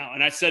positive now.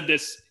 And I said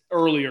this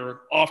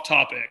earlier off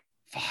topic.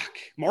 Fuck,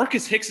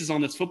 Marcus Hicks is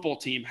on this football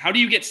team. How do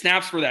you get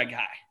snaps for that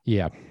guy?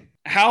 Yeah.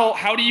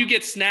 How do you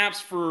get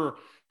snaps for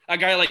a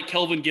guy like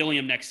Kelvin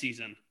Gilliam next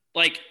season?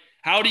 Like,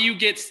 how do you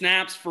get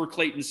snaps for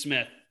Clayton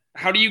Smith?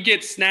 How do you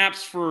get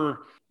snaps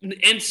for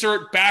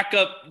insert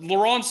backup?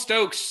 LaRon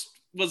Stokes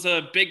was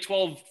a Big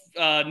 12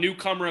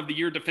 newcomer of the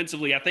year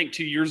defensively, I think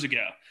 2 years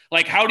ago.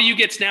 Like, how do you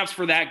get snaps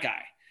for that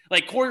guy?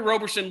 Like, Corey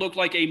Roberson looked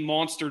like a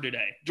monster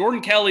today.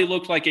 Jordan Kelly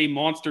looked like a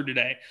monster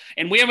today.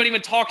 And we haven't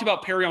even talked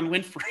about Perrion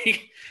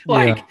Winfrey.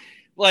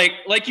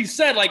 like you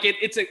said, like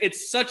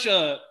it's such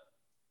a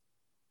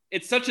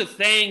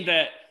thing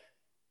that,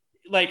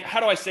 like, how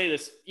do I say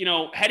this?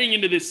 Heading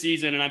into this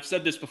season, and I've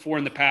said this before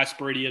in the past,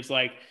 Brady, is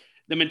like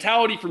the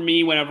mentality for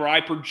me whenever I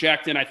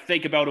project and I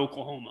think about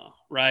Oklahoma,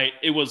 right?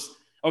 It was,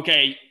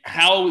 okay,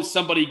 how is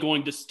somebody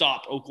going to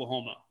stop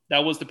Oklahoma?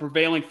 That was the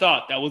prevailing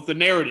thought. That was the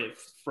narrative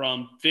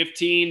from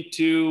 15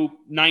 to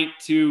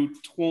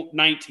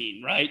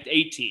 19, right?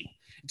 18,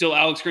 until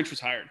Alex Grinch was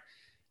hired.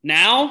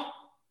 Now,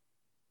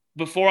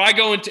 before I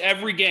go into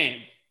every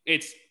game,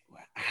 it's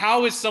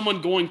how is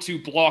someone going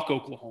to block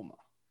Oklahoma?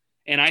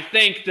 And I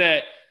think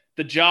that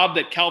the job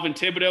that Calvin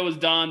Thibodeau has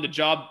done, the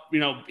job,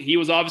 he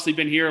was obviously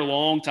been here a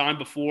long time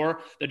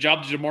before, the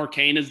job that Jamar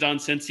Cain has done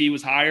since he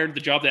was hired,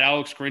 the job that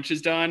Alex Grinch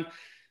has done,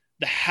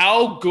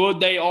 how good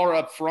they are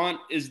up front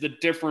is the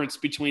difference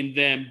between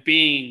them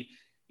being,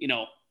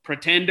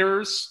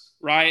 pretenders,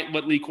 right?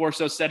 What Lee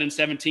Corso said in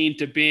 17,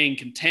 to being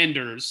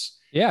contenders.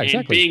 Yeah, exactly.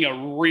 And being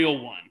a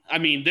real one. I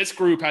mean, this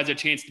group has a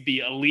chance to be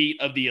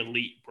elite of the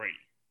elite, Brady.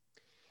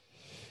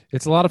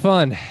 It's a lot of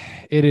fun.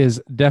 It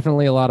is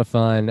definitely a lot of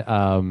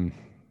fun.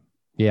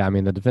 Yeah, I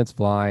mean, the defensive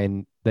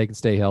line, they can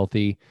stay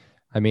healthy.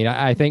 I mean,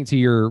 I think to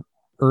your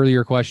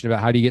earlier question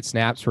about how do you get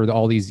snaps for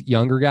all these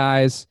younger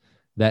guys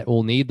that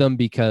will need them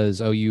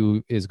because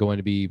OU is going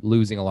to be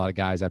losing a lot of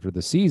guys after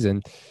the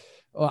season.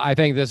 Well, I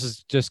think this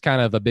is just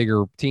kind of a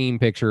bigger team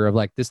picture of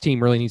like, this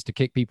team really needs to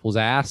kick people's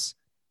ass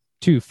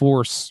to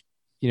force,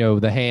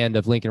 the hand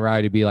of Lincoln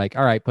Riley to be like,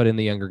 all right, put in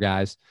the younger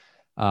guys.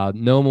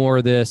 No more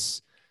of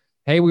this.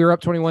 Hey, we were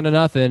up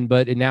 21-0,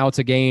 but now it's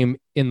a game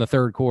in the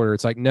third quarter.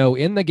 It's like, no,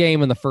 in the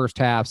game in the first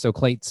half so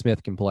Clayton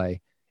Smith can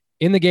play.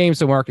 In the game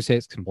so Marcus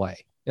Hicks can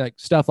play. Like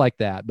stuff like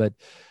that. But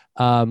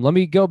let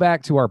me go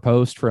back to our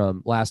post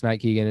from last night,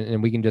 Keegan,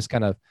 and we can just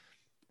kind of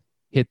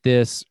hit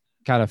this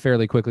kind of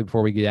fairly quickly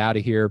before we get out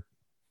of here,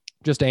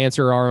 just to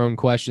answer our own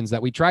questions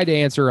that we tried to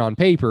answer on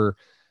paper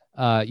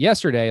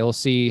yesterday. We'll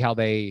see how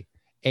they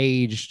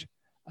aged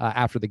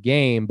after the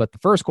game. But the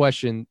first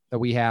question that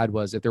we had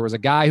was, if there was a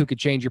guy who could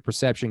change your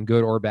perception,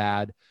 good or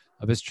bad,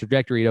 of his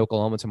trajectory at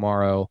Oklahoma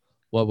tomorrow,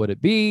 what would it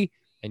be?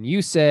 And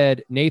you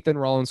said Nathan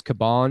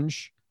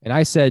Rollins-Cabange, and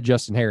I said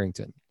Justin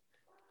Harrington.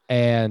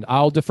 And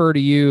I'll defer to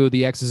you,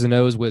 the X's and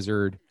O's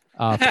wizard,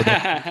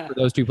 for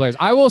those two players.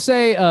 I will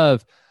say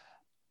of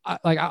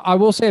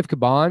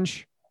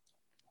Cabange,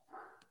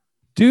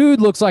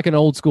 dude looks like an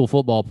old school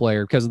football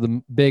player because of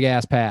the big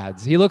ass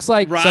pads. He looks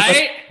like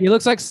he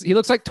looks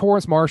like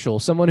Torrance Marshall,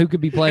 someone who could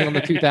be playing on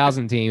the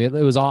 2000 team. It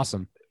was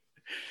awesome.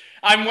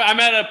 I'm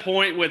at a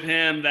point with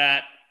him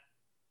that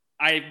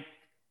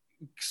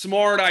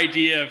smart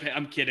idea of,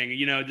 I'm kidding.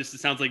 This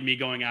sounds like me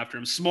going after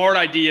him. Smart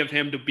idea of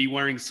him to be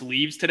wearing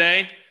sleeves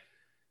today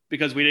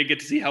because we didn't get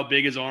to see how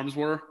big his arms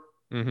were.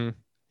 Mm-hmm.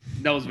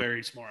 That was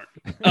very smart.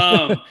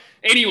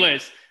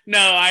 Anyways, no,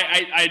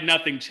 I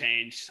nothing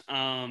changed.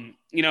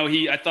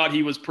 I thought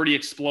he was pretty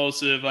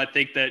explosive. I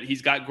think that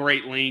he's got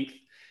great length.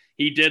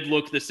 He did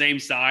look the same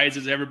size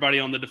as everybody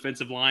on the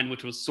defensive line,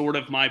 which was sort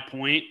of my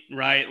point,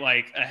 right?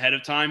 Like ahead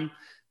of time.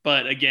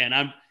 But again,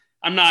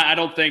 I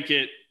don't think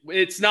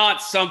it's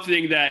not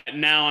something that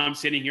now I'm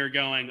sitting here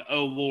going,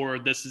 oh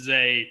Lord, this is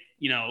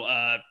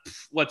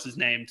what's his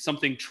name?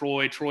 Something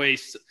Troy.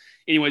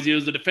 Anyways, he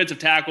was the defensive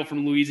tackle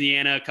from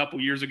Louisiana a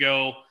couple years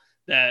ago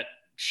that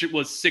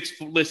was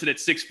listed at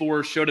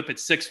 6'4", showed up at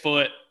 6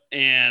 foot,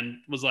 and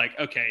was like,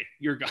 okay,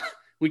 you're gone.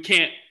 We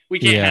can't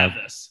have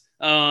this.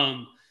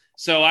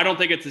 So I don't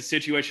think it's a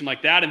situation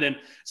like that. And then,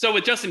 so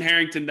with Justin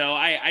Harrington, though,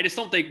 I just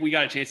don't think we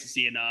got a chance to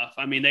see enough.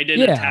 I mean, they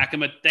didn't attack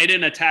him. They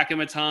didn't attack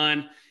him a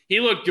ton. He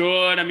looked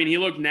good. I mean, he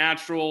looked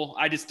natural.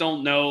 I just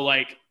don't know,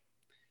 like,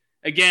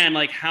 again,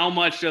 like how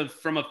much of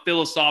from a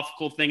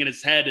philosophical thing in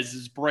his head is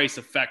his brace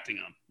affecting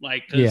him?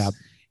 Like,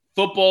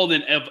 football,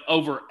 then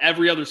over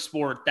every other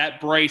sport, that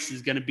brace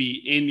is going to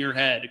be in your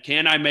head.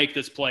 Can I make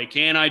this play?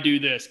 Can I do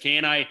this?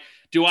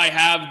 Do I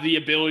have the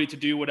ability to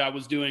do what I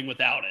was doing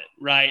without it?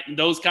 Right. And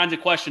those kinds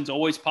of questions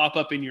always pop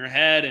up in your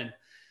head. And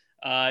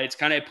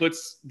it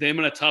puts them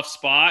in a tough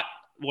spot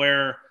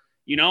where,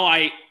 he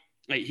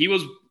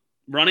was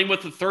running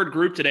with the third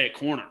group today at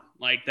corner.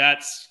 Like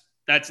that's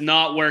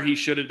not where he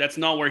should have. That's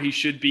not where he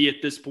should be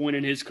at this point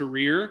in his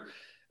career.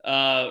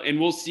 And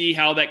we'll see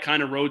how that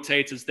kind of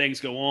rotates as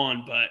things go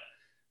on. But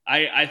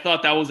I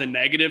thought that was a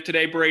negative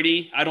today,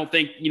 Brady. I don't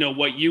think,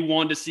 what you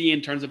wanted to see in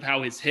terms of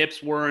how his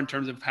hips were, in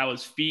terms of how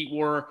his feet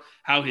were,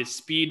 how his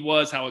speed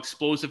was, how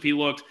explosive he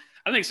looked.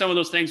 I think some of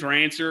those things were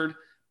answered.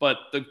 But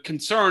the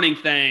concerning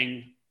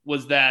thing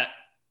was that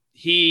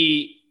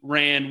he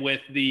ran with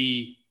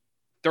the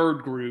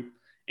third group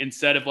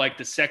instead of like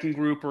the second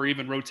group or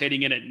even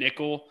rotating in at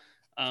nickel.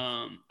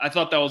 I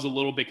thought that was a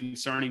little bit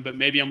concerning, but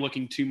maybe I'm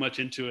looking too much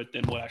into it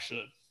than what I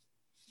should.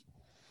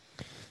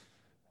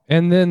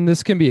 And then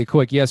this can be a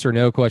quick yes or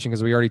no question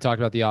because we already talked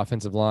about the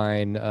offensive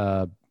line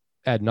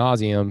ad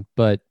nauseum,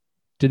 but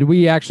did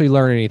we actually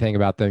learn anything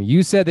about them?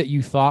 You said that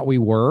you thought we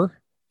were,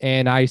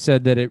 and I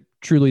said that it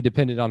truly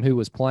depended on who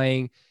was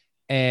playing.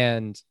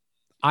 And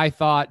I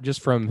thought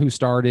just from who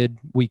started,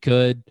 we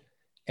could.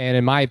 And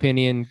in my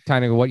opinion,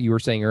 kind of what you were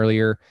saying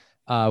earlier,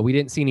 we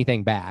didn't see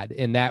anything bad.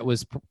 And that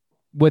was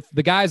with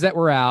the guys that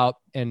were out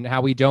and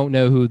how we don't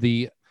know who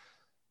the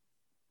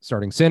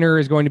starting center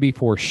is going to be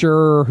for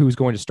sure, who's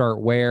going to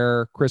start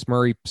where, Chris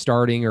Murray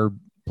starting or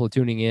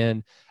platooning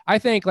in. I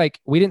think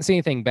like we didn't see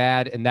anything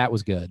bad, and that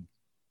was good.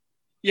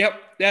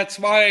 Yep, that's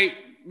my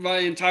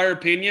entire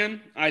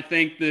opinion. I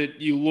think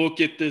that you look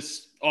at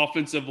this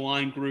offensive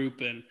line group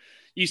and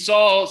you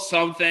saw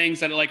some things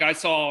that, like, I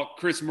saw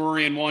Chris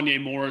Murray and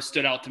Wanya Morris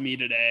stood out to me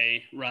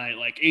today, right?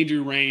 Like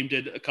Andrew Rame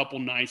did a couple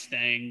nice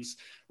things.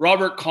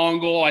 Robert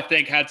Congle, I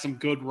think, had some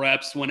good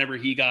reps whenever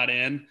he got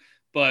in.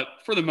 But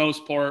for the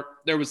most part,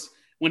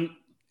 when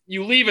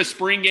you leave a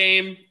spring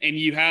game and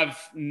you have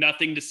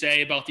nothing to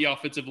say about the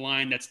offensive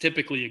line, that's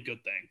typically a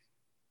good thing.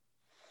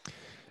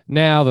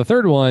 Now, the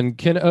third one,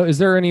 is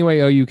there any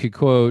way OU could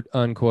quote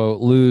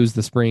unquote lose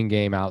the spring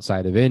game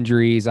outside of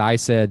injuries? I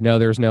said, no,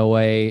 there's no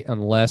way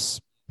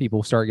unless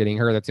people start getting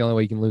hurt. That's the only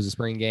way you can lose a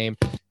spring game.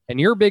 And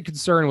your big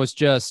concern was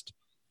just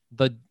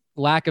the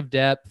lack of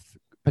depth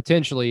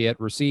potentially at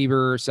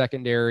receiver,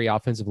 secondary,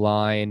 offensive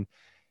line.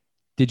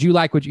 Did you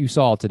like what you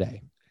saw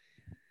today?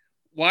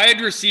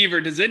 Wide receiver,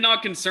 does it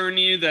not concern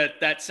you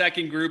that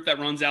second group that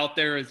runs out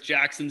there is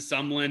Jackson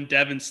Sumlin,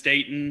 Devin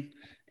Staten,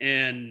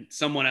 and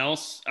someone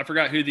else? I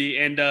forgot who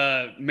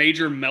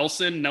Major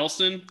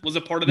Nelson was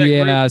a part of that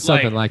group. Yeah,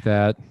 something like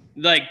that.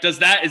 Like, is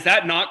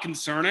that not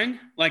concerning?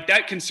 Like,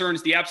 that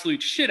concerns the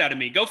absolute shit out of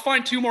me. Go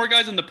find two more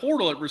guys in the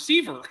portal at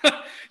receiver.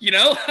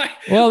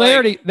 Well,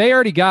 they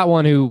already got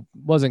one who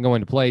wasn't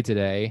going to play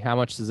today. How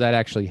much does that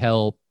actually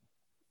help?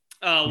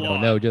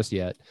 Don't know just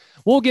yet.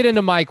 We'll get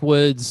into Mike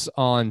Woods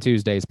on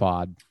Tuesday's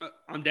pod.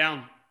 I'm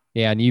down.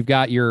 Yeah, and you've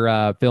got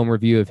your film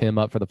review of him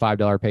up for the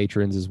 $5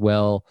 patrons as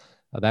well.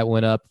 That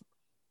went up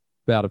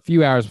about a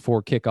few hours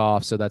before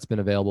kickoff, so that's been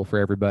available for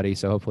everybody.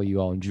 So hopefully you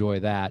all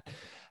enjoy that.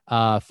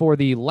 For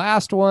the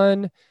last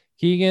one,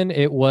 Keegan,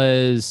 it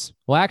was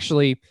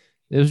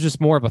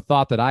just more of a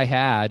thought that I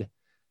had.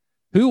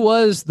 Who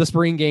was the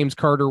spring game's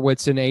Carter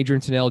Whitson,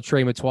 Adrian Tennell,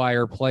 Trey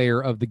Matuire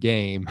player of the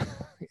game?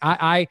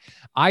 I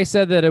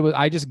said that it was.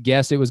 I just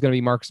guessed it was going to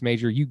be Marcus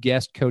Major. You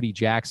guessed Cody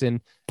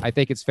Jackson. I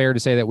think it's fair to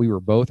say that we were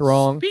both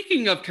wrong.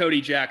 Speaking of Cody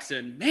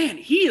Jackson, man,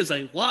 he is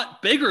a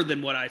lot bigger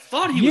than what I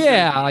thought he was.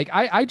 Yeah, like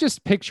I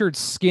just pictured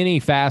skinny,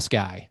 fast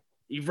guy.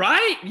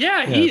 Right?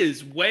 Yeah, he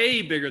is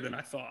way bigger than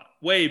I thought.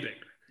 Way bigger.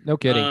 No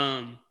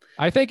kidding.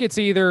 I think it's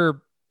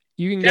either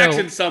you can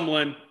Jackson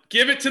Sumlin,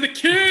 give it to the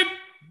kid.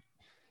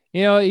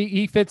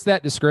 He fits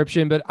that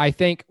description, but I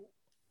think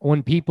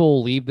when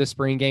people leave the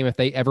spring game, if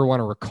they ever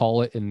want to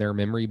recall it in their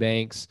memory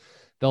banks,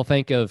 they'll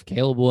think of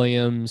Caleb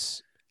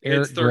Williams,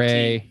 Eric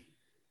Gray.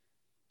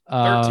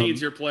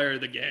 13's your player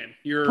of the game.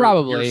 You're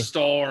probably your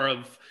star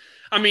of.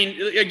 I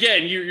mean,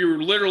 again,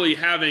 you're literally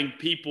having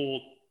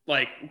people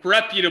like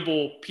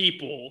reputable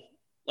people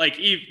like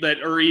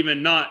that are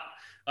even not.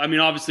 I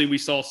mean, obviously, we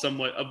saw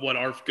somewhat of what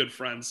our good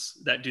friends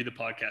that do the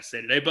podcast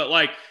say today, but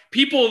like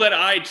people that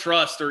I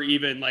trust or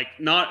even like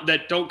not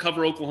that don't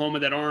cover Oklahoma,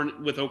 that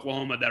aren't with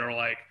Oklahoma, that are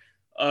like,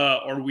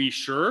 are we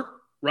sure?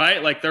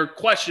 Right? Like they're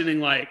questioning,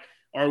 like,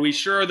 are we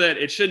sure that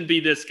it shouldn't be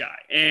this guy?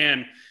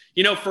 And,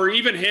 for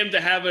even him to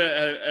have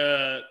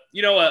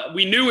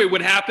we knew it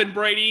would happen,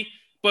 Brady,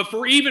 but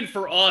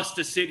for us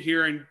to sit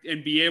here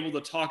and be able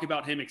to talk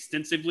about him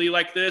extensively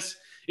like this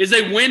is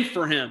a win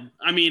for him.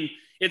 I mean,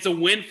 it's a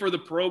win for the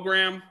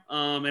program,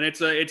 and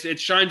it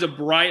shines a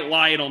bright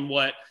light on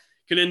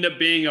could end up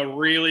being a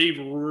really,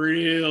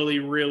 really,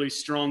 really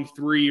strong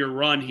 3-year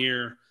run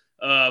here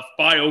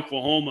by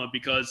Oklahoma,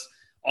 because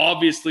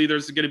obviously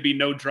there's going to be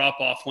no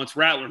drop-off once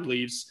Rattler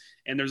leaves,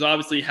 and there's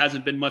obviously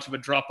hasn't been much of a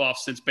drop-off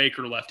since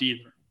Baker left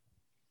either.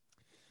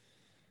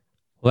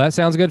 Well, that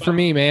sounds good for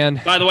me,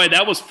 man. By the way,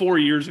 that was 4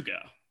 years ago.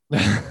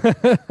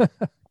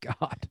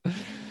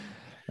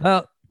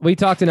 God. We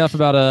talked enough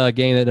about a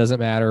game that doesn't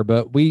matter,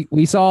 but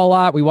we saw a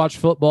lot. We watched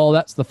football.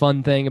 That's the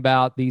fun thing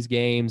about these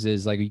games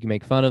is like you can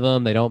make fun of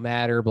them. They don't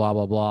matter, blah,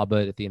 blah, blah.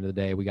 But at the end of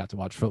the day, we got to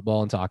watch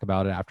football and talk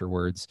about it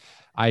afterwards.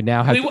 I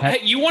now have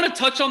you want to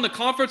touch on the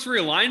conference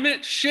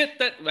realignment shit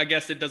that I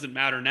guess it doesn't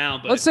matter now,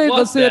 but let's say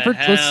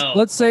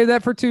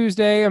that for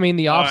Tuesday. I mean,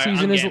 the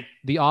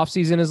off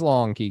season is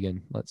long,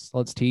 Keegan.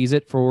 Let's tease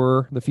it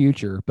for the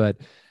future. But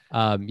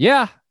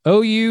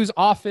OU's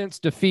offense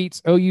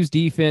defeats OU's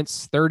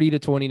defense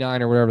 30-29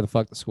 or whatever the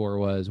fuck the score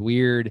was.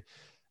 Weird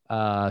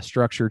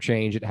structure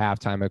change at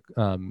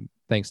halftime,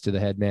 thanks to the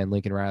head man,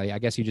 Lincoln Riley. I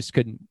guess he just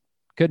couldn't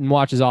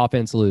watch his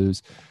offense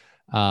lose.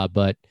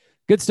 But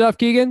good stuff,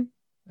 Keegan,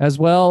 as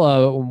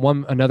well.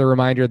 Another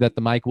reminder that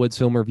the Mike Woods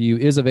film review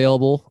is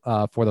available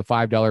for the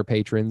 $5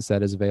 patrons.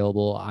 That is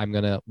available.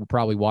 We'll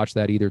probably watch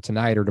that either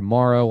tonight or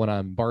tomorrow when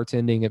I'm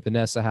bartending at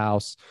Vanessa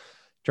House,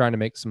 trying to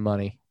make some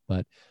money.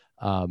 But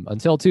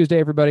until Tuesday,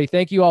 everybody,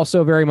 thank you all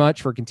so very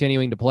much for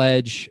continuing to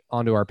pledge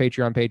onto our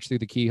Patreon page through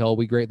the Keyhole.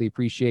 We greatly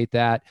appreciate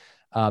that.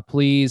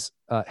 Please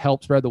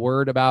help spread the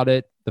word about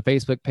it. The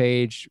Facebook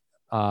page,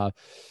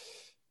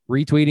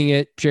 retweeting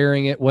it,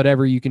 sharing it,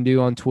 whatever you can do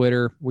on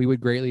Twitter. We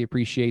would greatly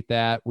appreciate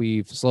that.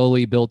 We've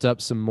slowly built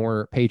up some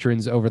more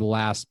patrons over the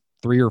last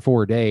 3 or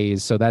 4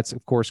 days. So that's,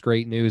 of course,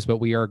 great news, but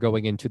we are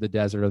going into the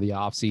desert of the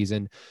off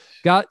season.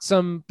 Got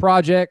some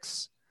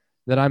projects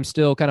that I'm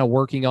still kind of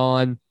working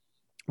on.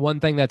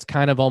 One thing that's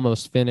kind of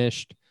almost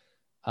finished,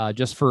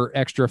 just for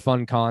extra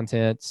fun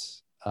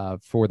content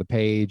for the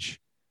page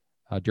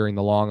during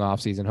the long off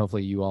season.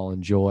 Hopefully you all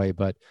enjoy,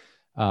 but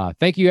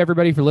thank you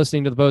everybody for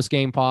listening to the post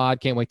game pod.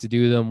 Can't wait to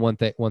do them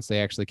once they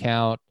actually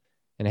count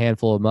in a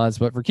handful of months.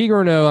 But for Keegan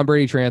Renaud, I'm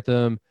Brady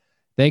Trantham.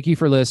 Thank you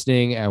for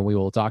listening, and we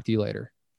will talk to you later.